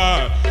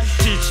tower.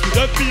 Teach to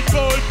the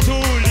people to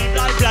live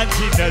like blind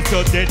sinners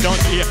so they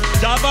don't hear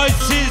the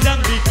voices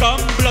and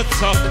become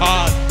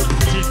bloodsuckers.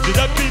 Teach to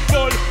the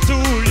people to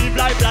live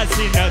like blind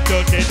sinners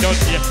so they don't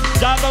hear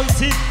the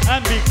voices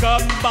and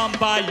become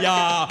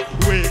vampire.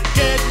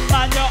 Wicked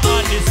man, you're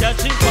only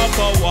searching for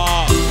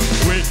power.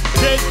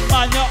 Wicked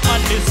man, you're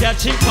only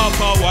searching for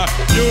power.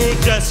 You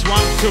just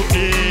want to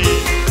be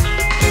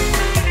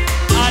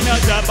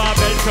another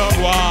Babel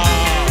tower.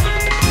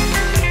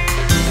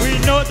 We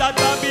know that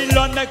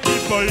Babylon make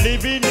people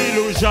live in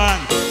illusion.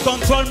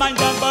 Control mind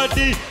and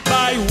body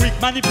by weak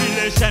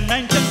manipulation.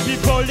 Maintain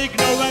people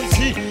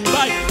ignorancy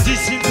by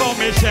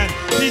disinformation.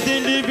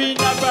 They live in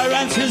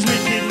appearances,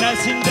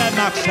 wickedness in them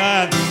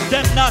action.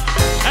 Them not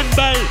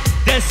humble,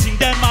 they think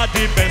them are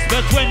the best.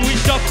 But when we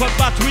talk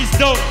about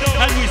wisdom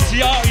and we see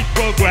how it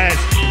progress,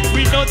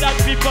 we know that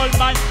people's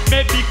mind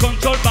may be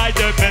controlled by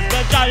the best.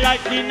 But the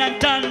lightning and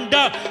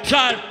thunder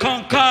shall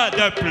conquer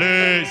the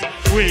place.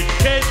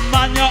 Wicked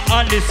man, you're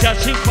only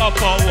searching for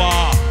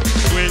power.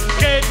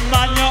 Wicked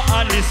man, you're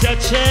only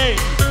searching.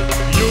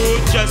 You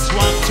just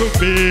want to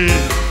be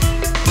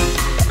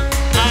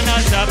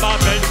another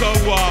Babel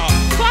tower.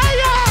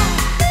 Fire!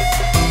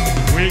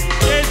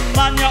 Wicked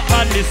man, you're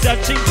only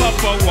searching for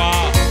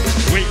power.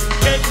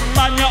 Wicked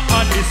man, you're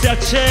only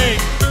searching.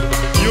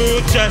 You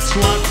just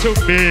want to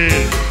be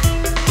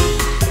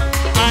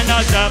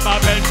another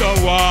Babel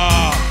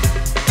tower.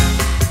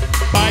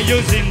 By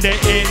using the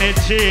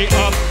energy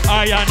of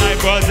ionized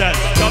brothers,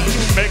 stop to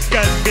make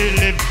us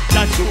believe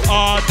that you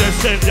are the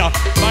savior.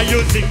 By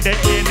using the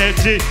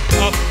energy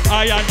of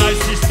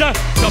ionized sister,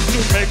 stop to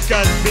make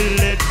us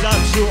believe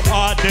that you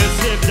are the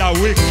savior.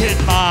 Wicked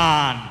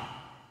man.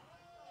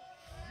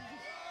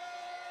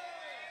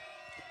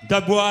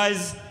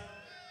 Dubwise,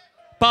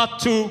 part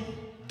 2,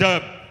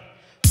 dub.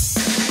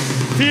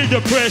 Feel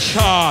the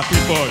pressure,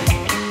 people.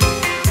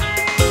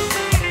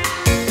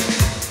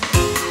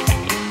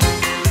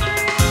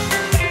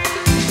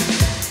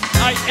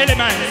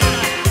 LMNTS.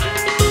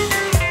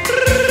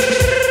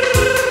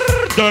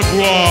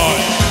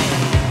 Dubwise.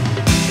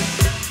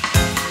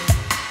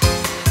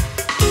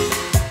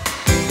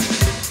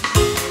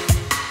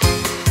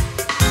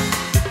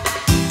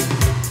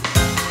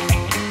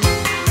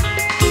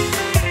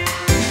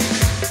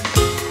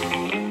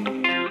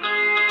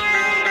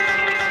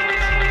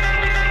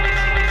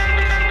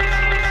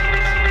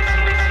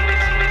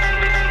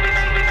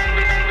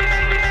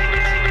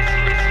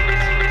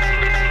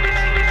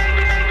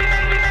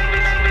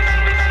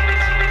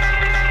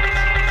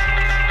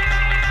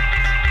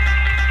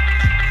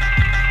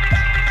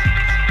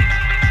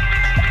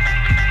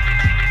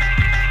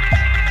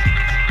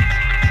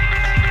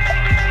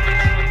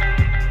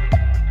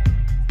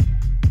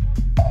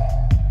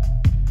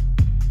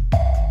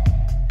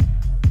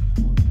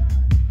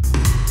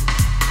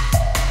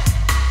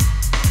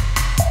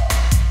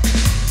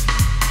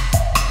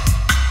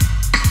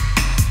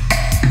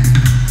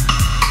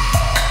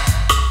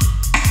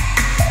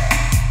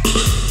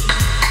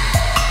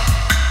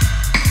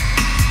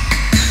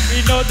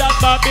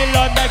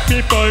 Babylon make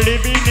people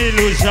live in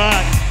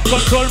illusion.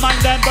 Control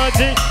mind and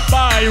body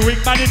by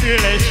weak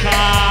manipulation.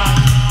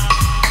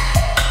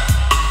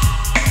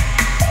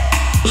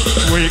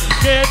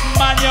 Wicked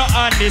man, you're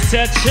only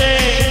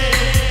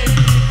searching.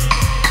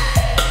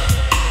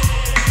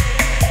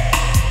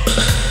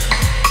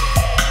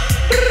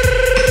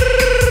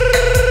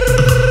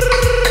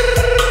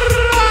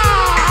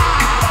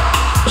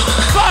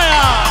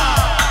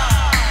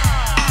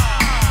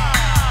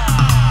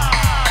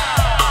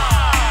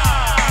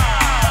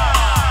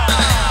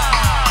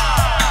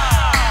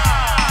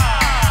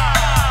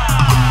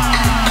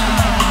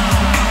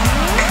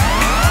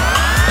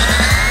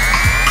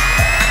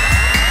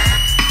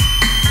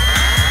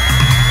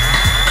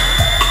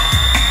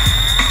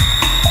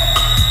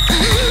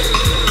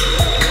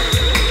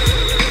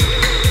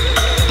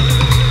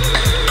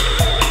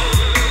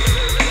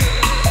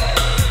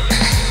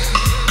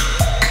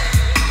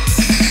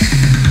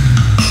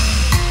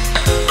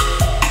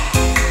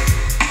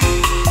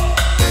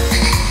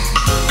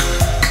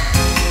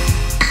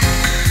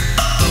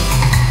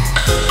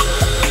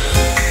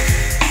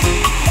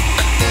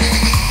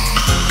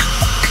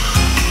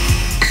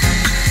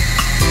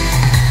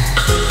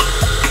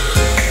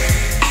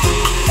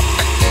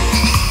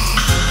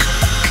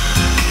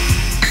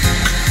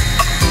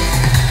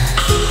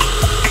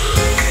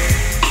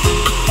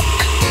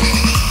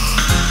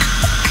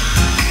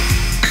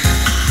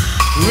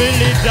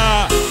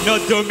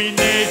 Not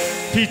dominate,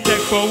 he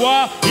take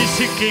power, he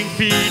seeking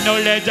fee,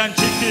 knowledge and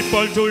cheat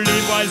people to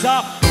live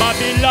wiser.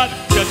 Babylon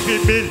just be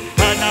build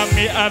an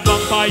army and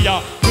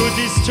vampire to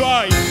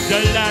destroy the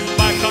land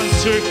by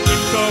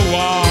constructing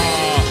power.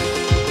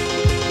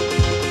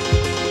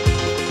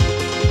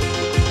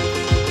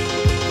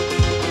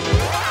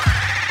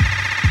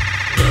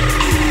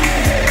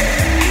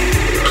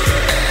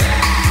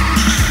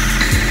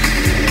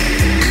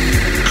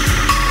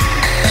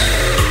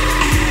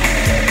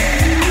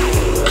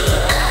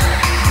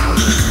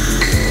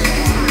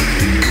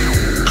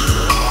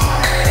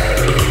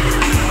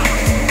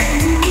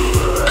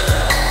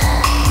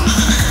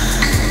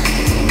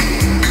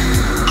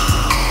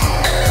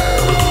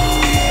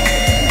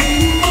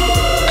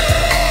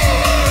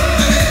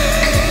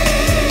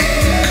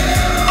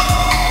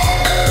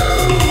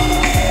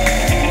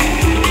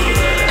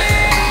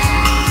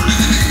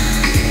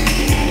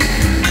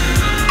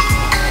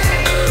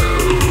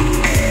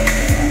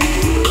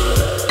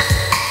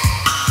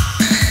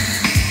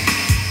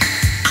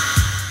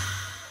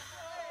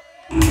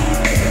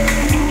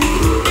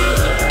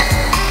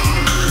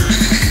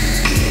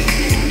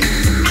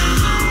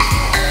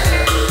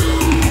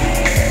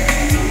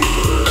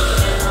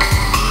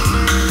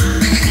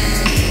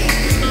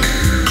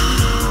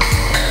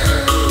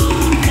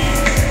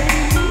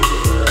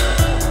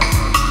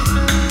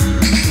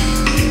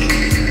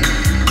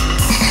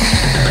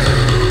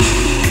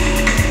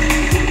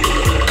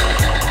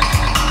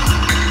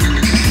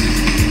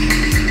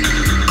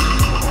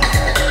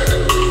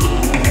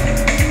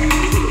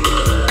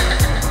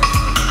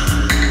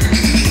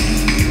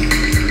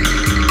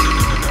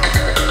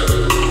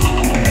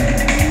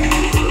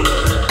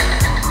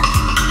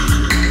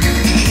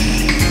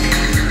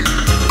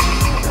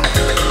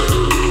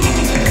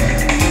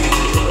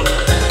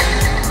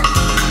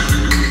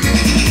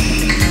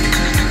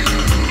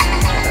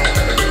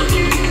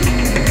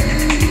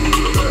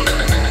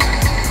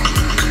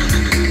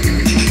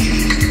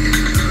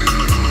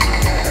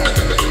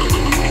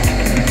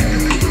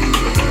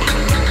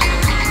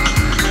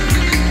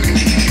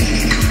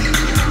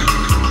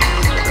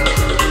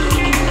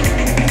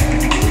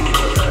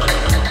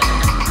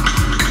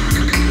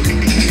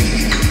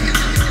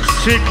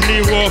 Strictly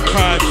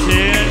workers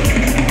here,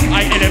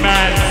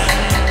 LMNTS.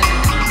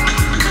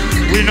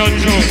 We not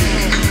joke.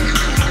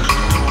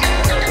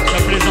 Ça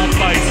plaisante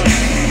pas ici.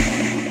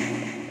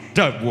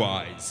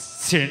 Dubwise,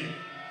 sin,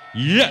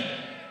 yeah.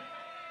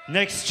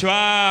 Next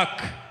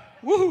track.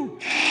 Woohoo.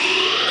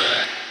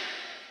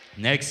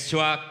 Next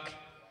track.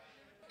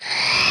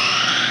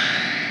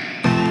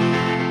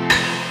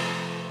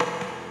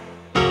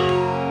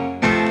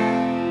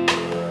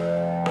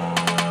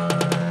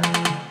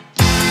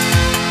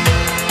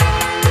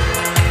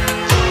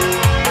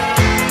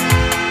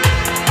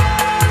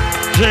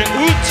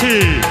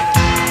 DJEHOUTY.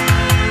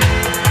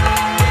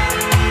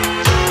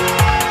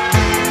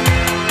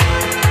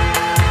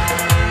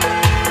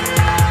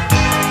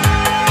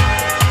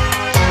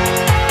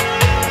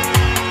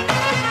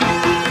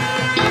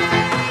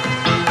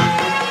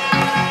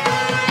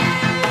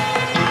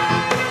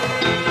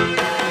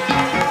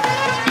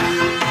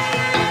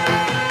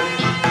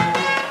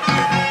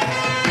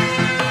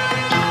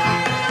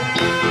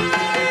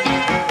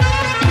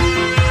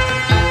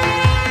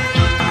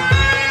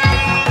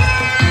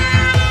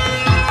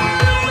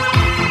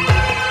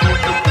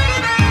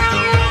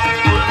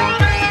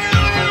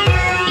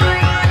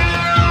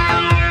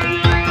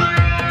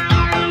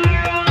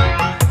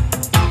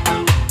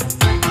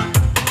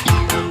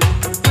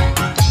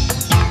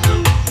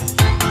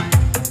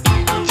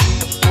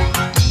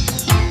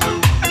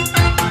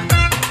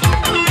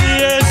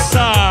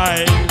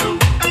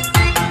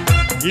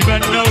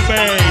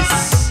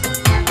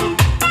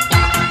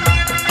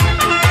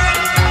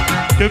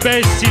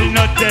 bass still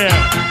not there.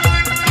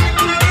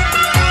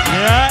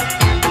 Yeah.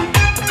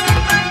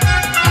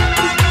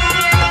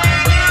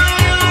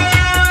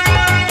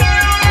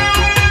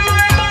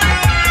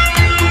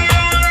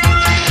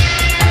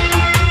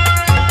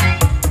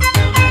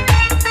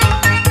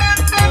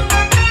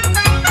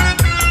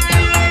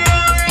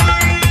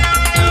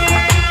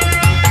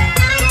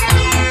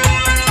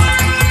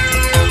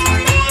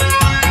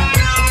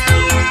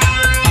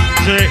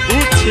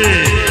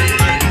 DJEHOUTY.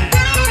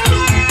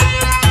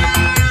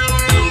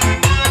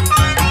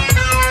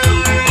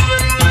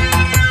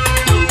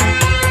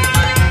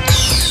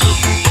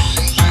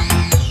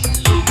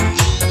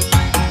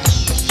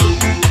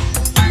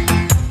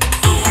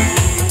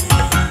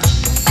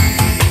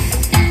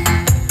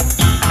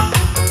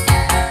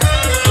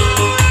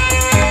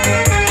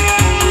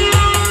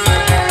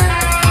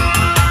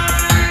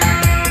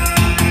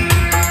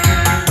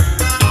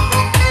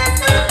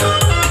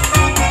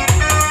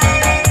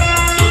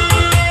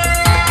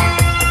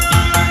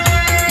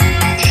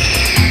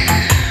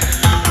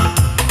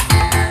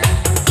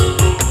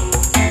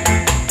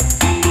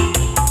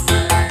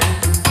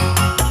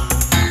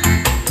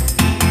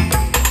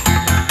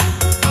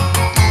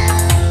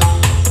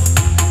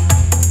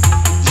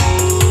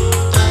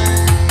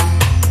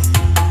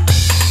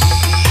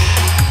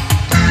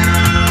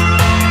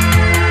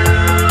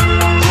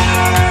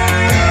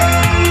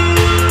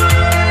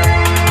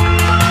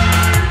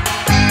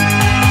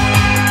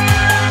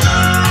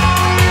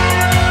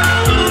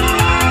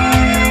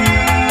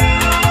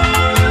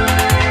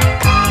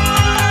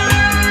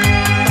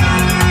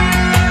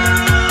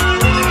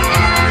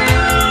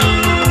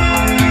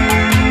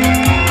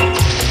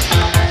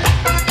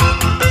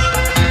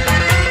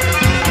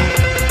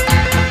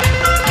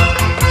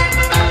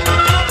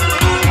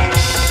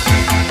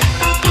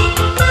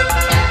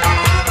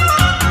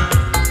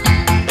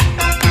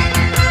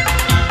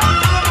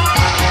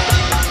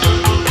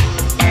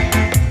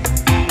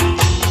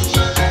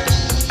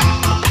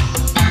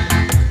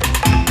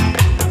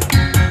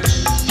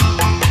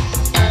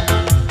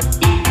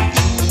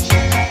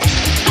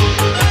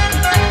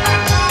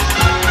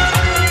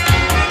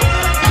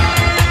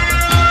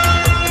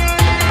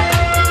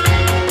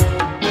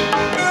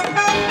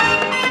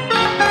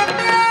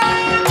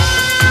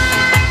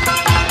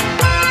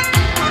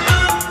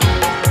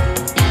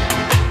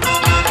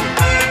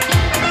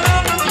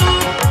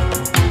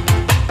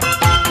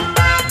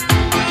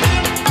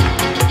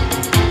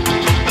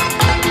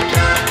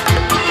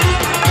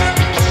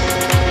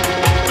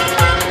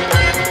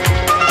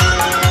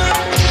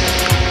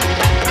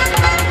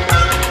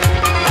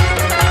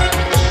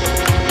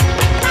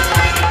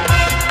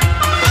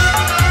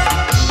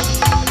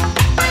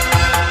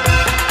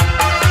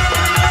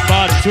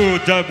 To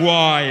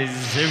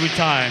dub-wise every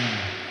time.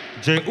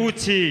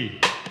 DJEHOUTY.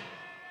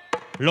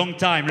 Long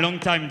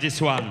time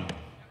this one.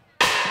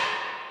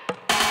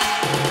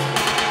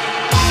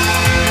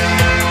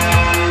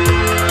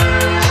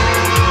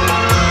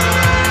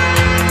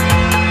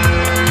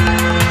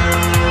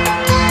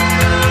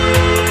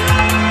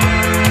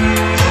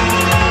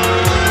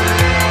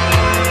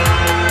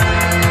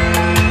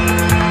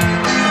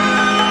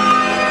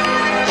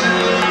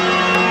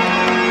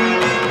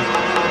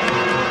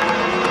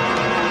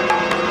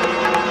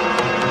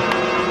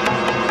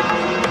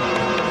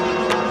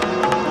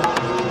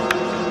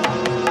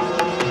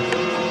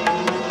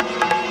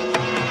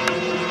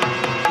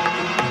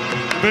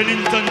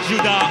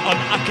 Jideh on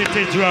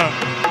Akete drum.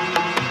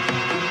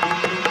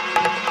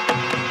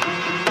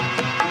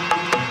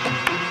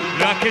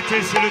 Le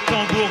Akete, c'est le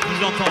tambour que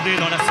vous entendez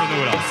dans la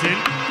sono là. C'est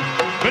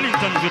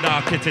Jideh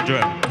Akete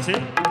drum.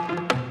 C'est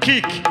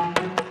kick.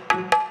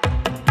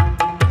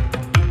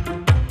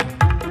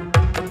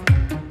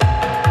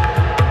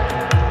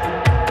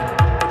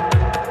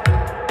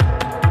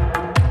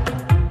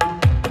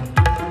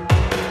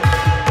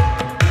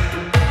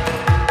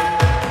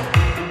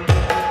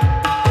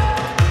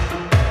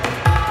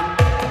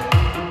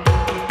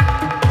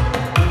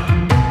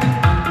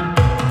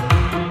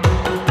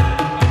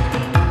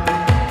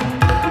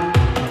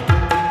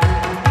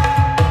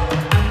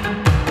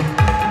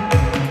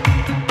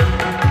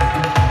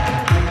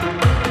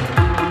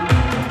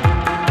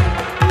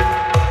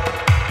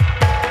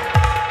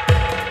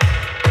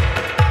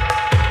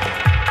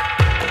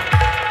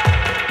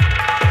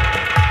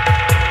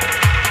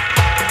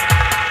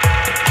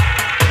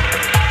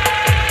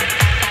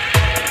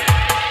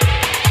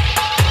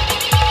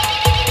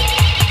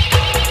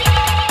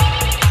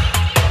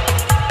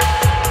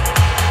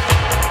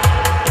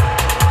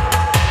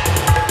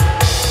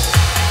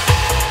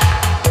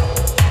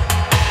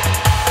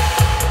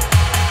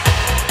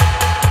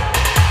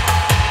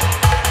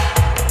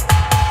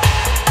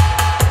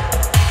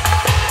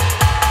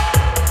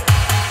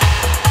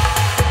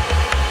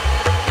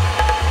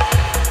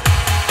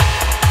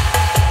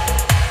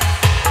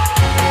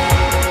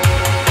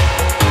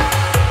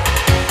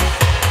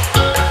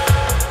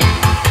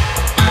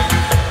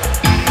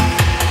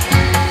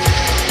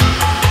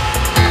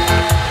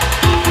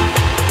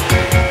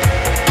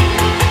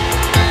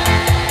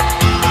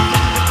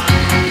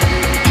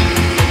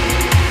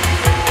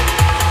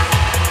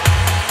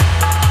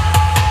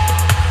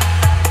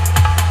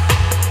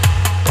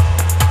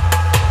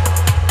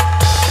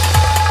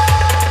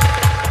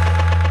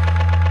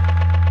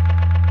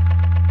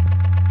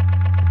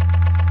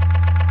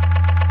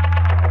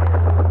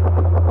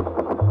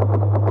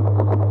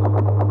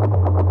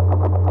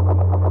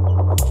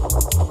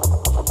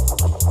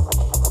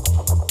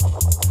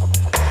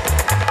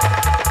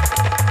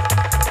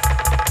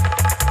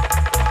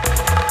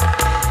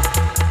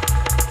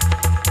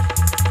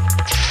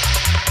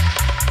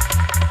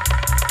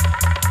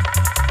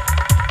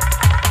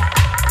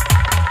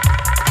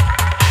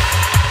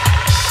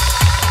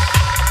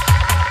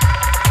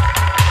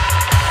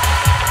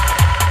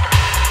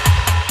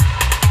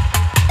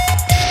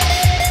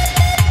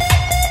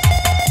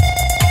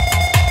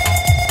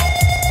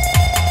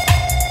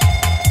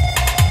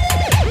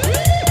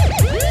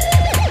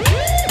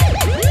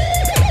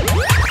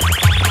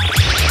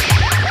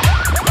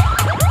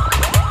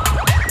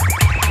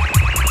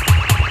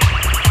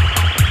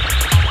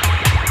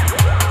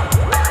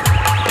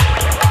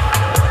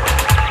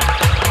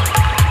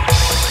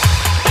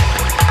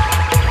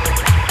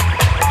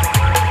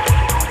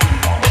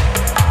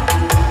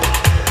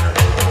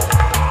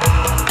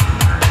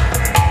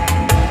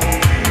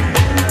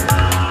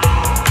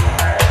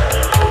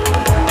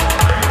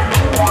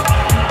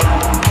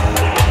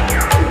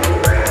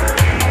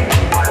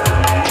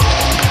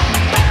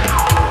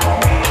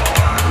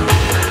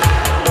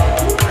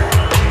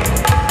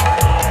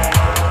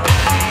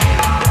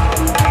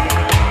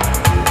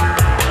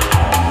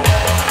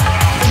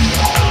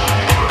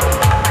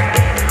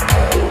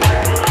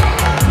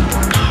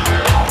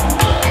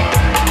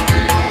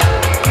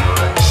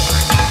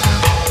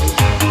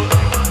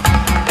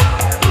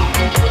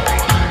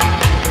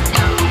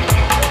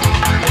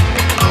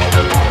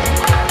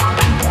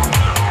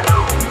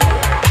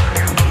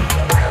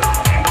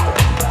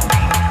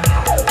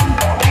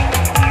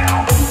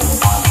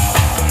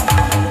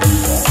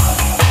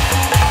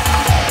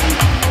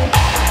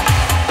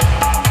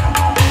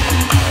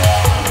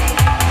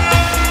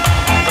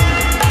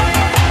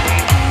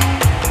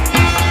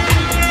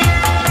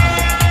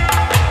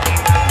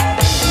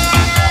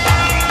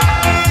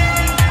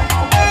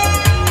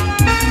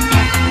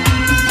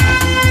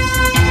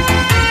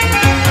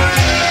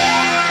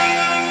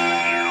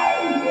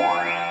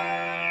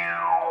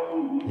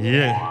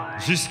 Yeah,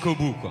 jusqu'au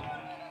bout, quoi.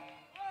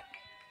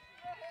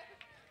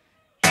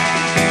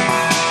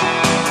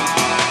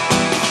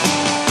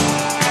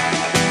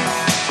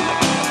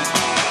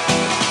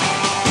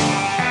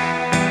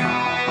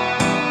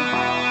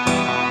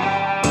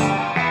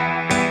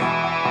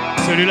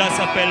 Celui-là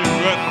s'appelle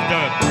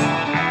OUTERDUB.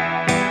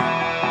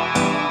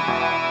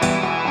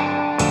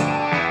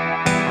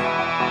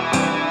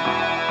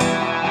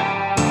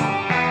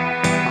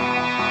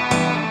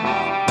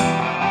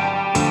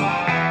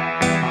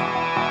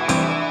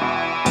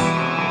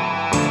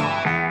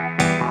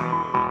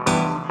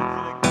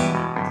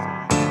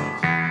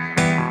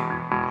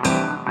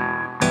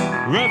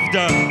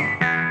 OUTERDUB,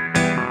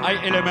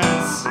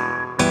 LMNTS.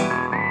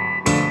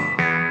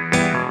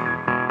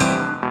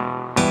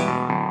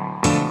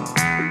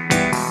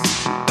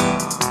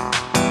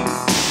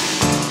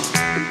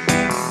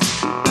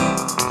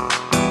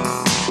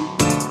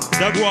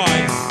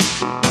 Dubwise,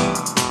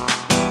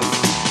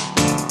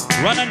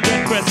 100%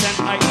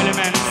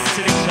 LMNTS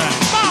selection.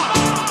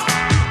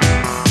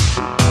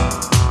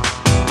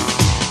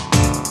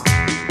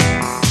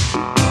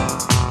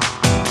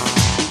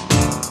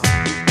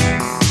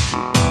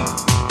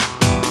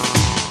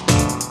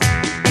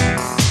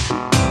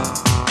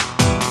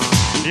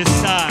 This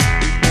time.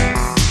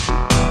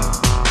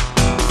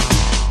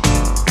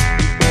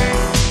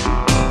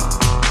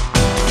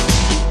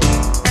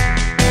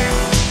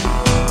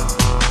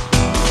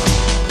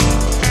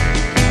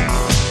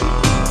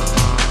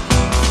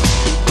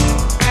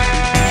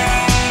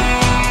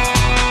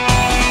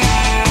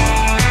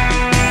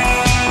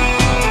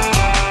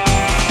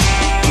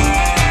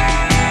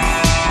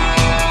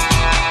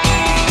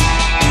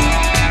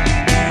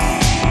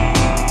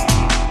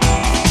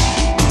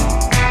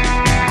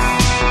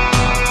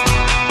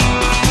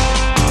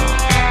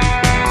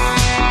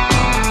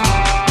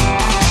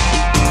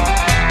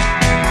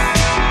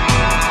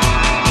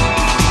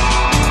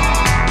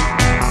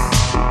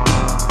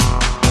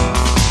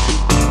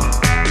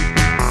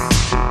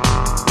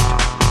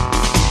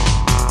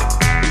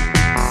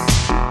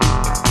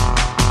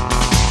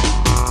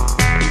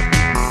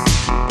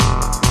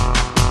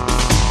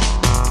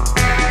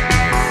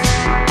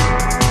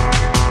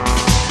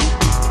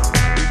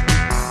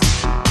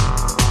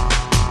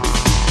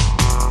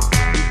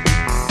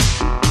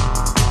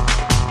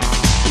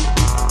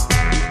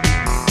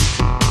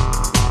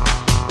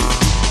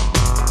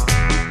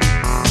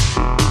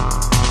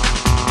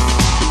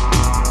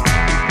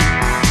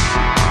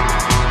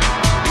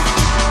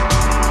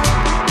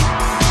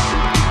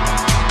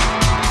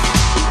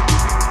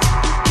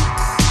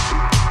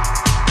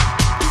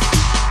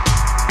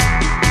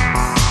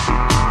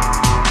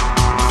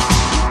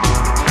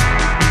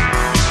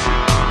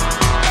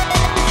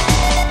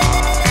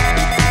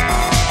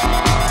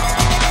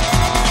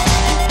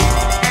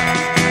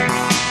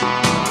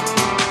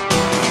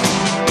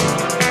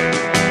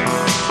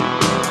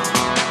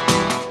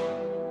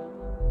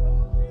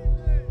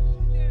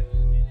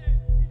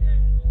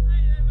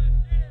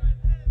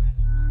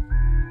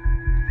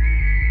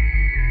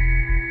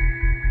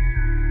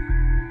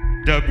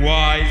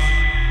 Dubwise,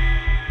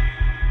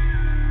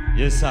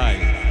 yes I.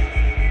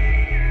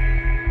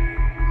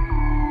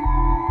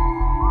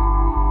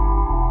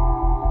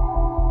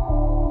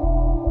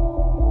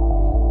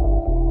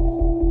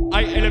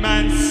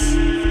 LMNTS.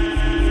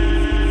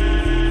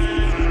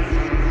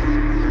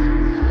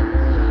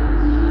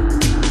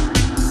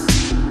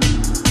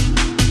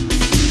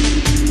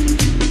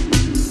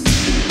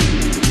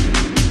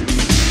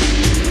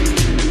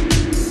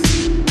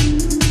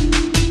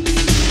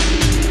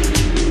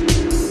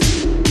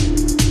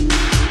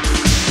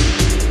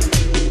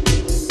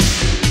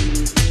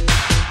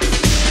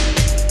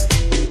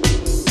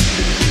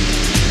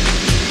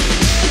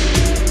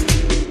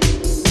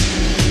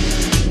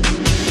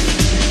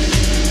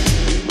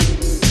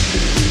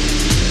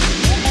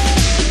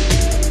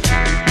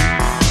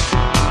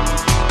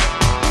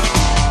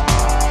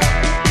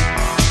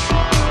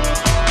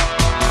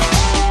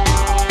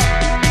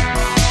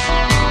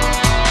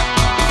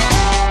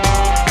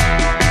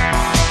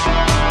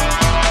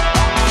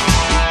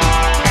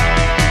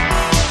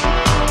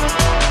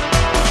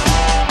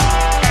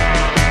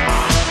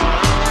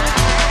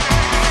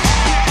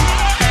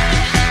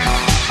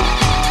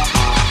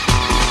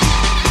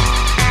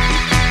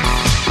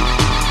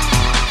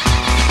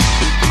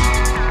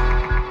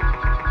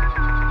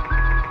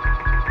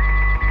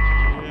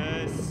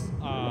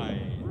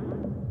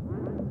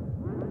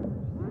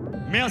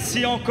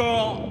 Merci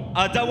encore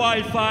à Dawa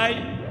Hi-Fi,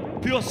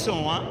 pur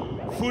son, hein?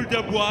 Full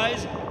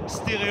Dubwise,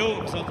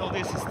 stéréo, vous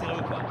entendez, c'est stéréo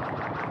quoi.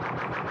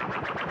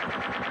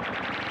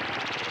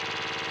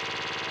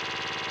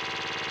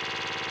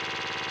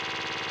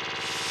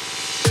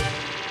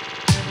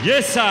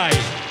 Yes I,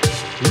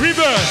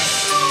 REBIRTH.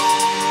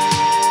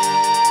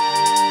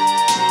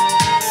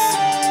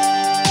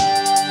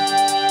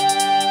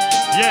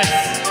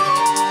 Yes,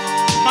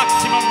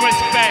 maximum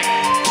respect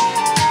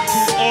to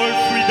all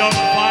freedom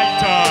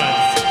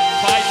fighters.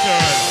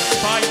 Fighters,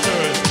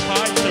 fighters,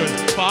 fighters,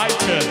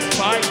 fighters,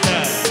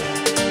 fighters.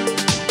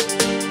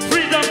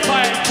 Freedom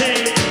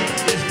fighting.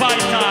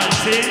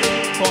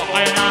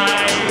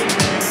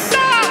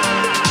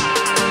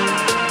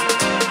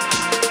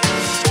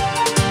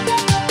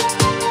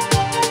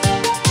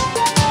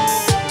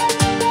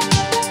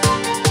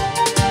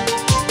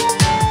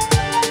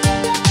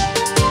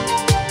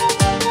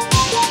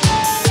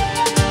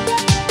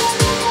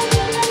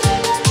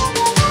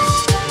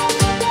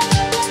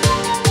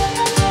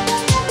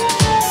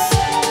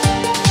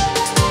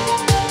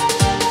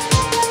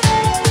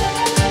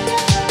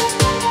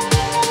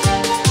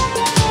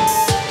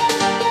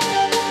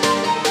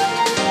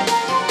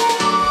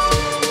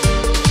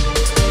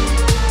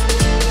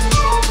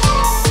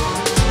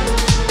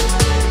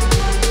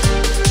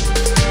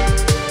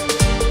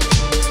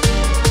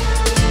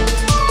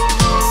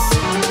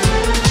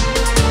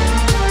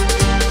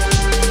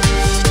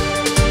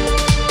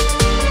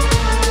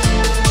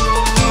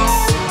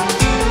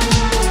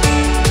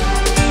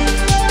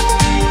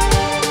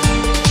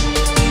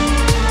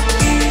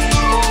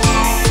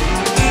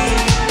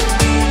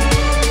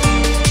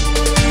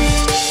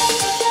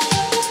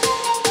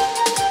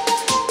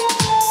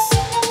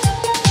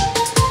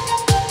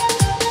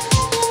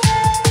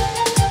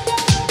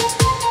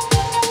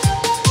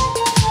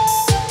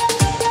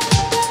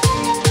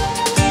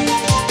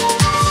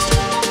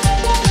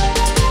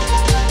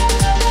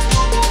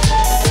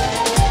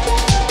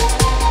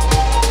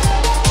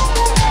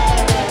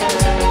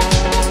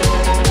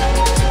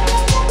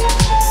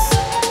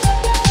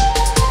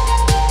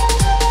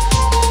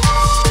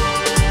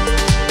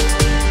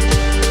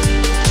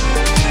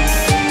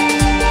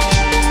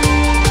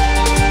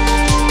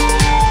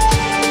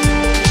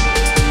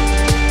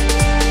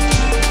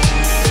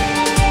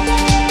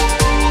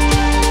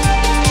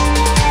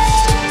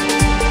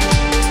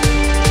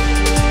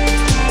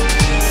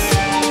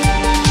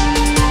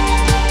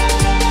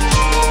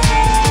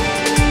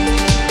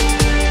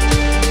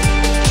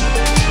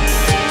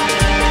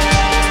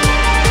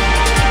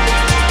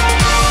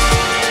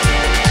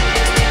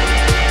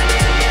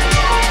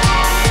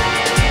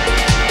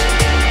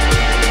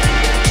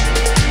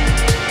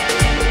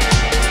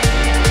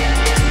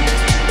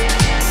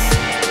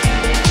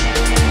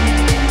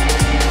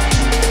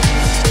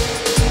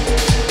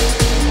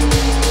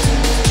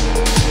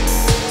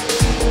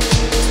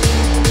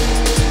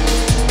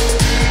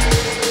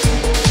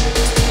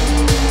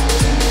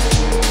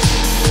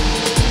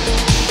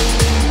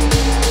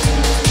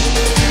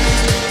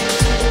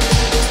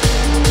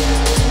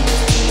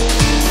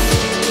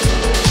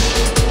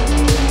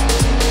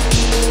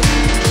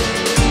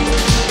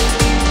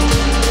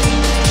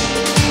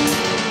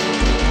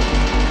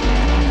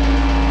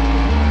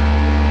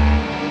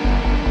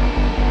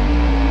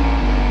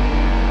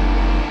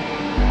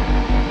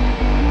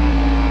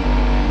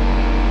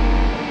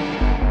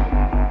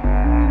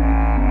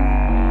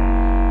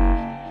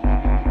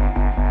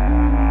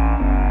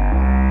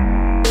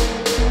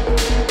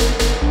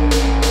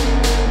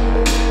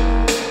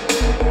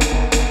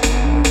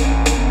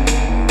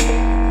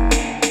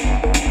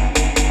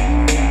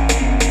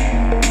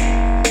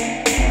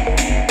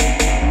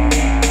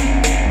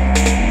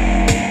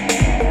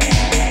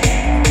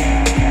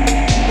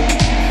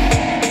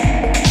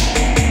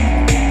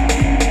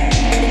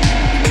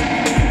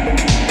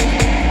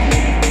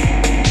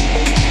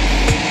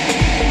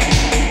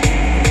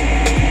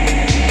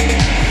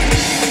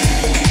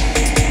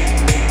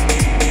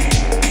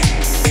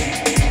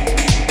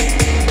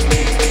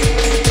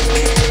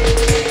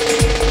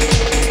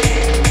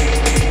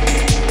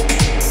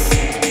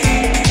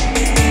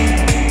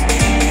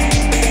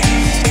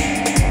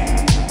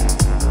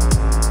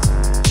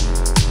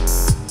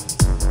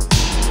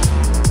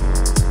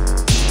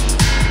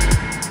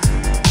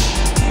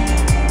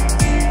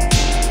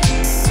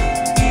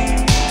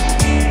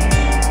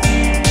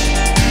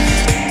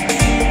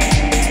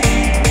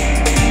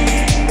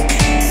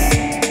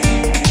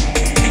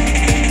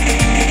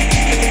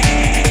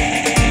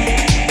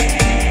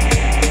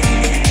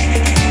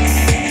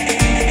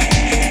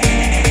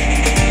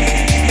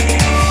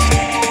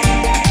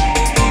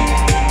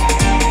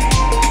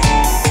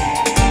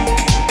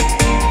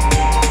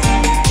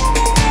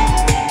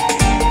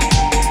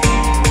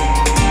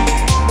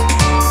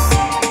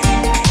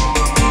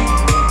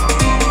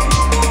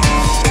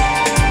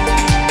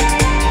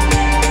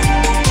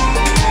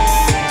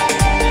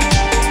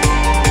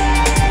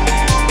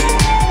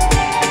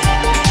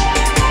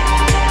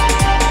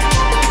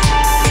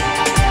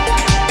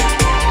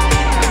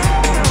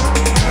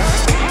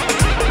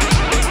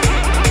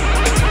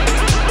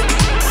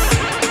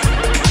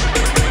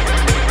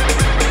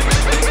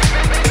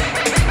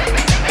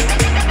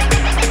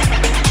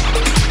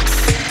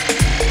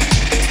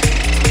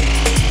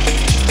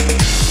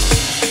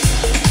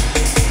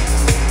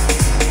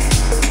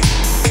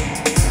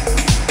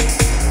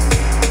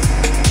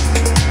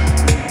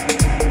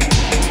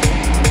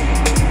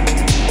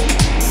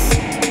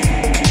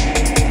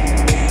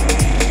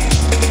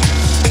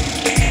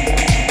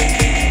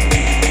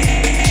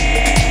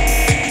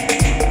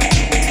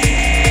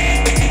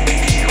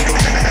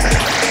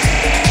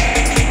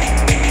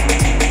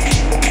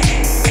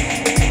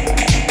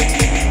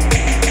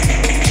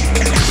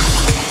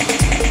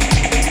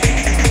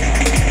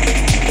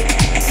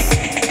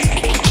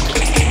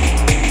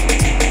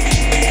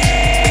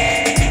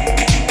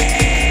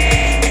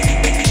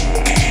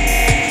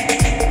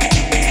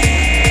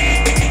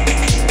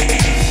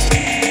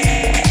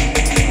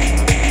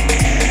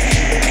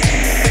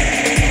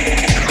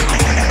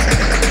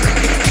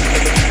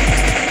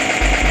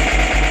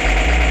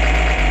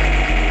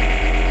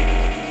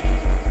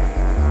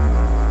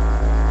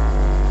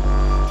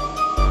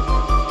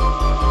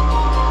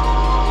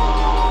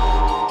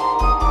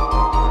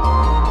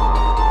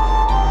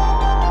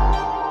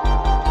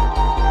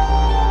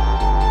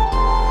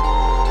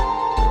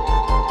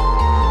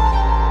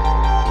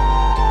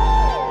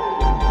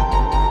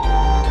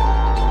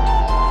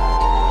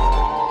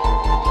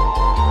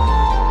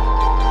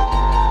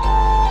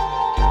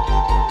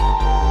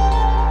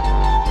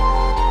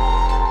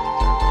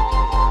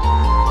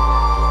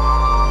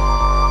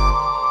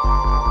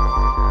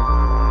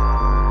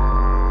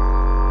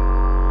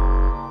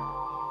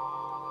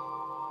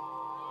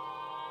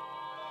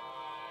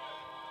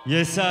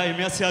 Yes, I,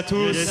 merci à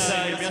tous. Yes,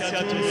 I, merci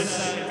à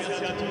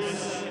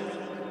tous.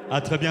 À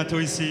très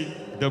bientôt ici,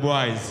 The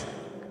Boys.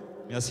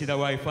 Merci de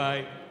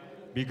Wi-Fi.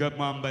 Big up,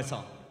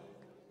 Mambassa.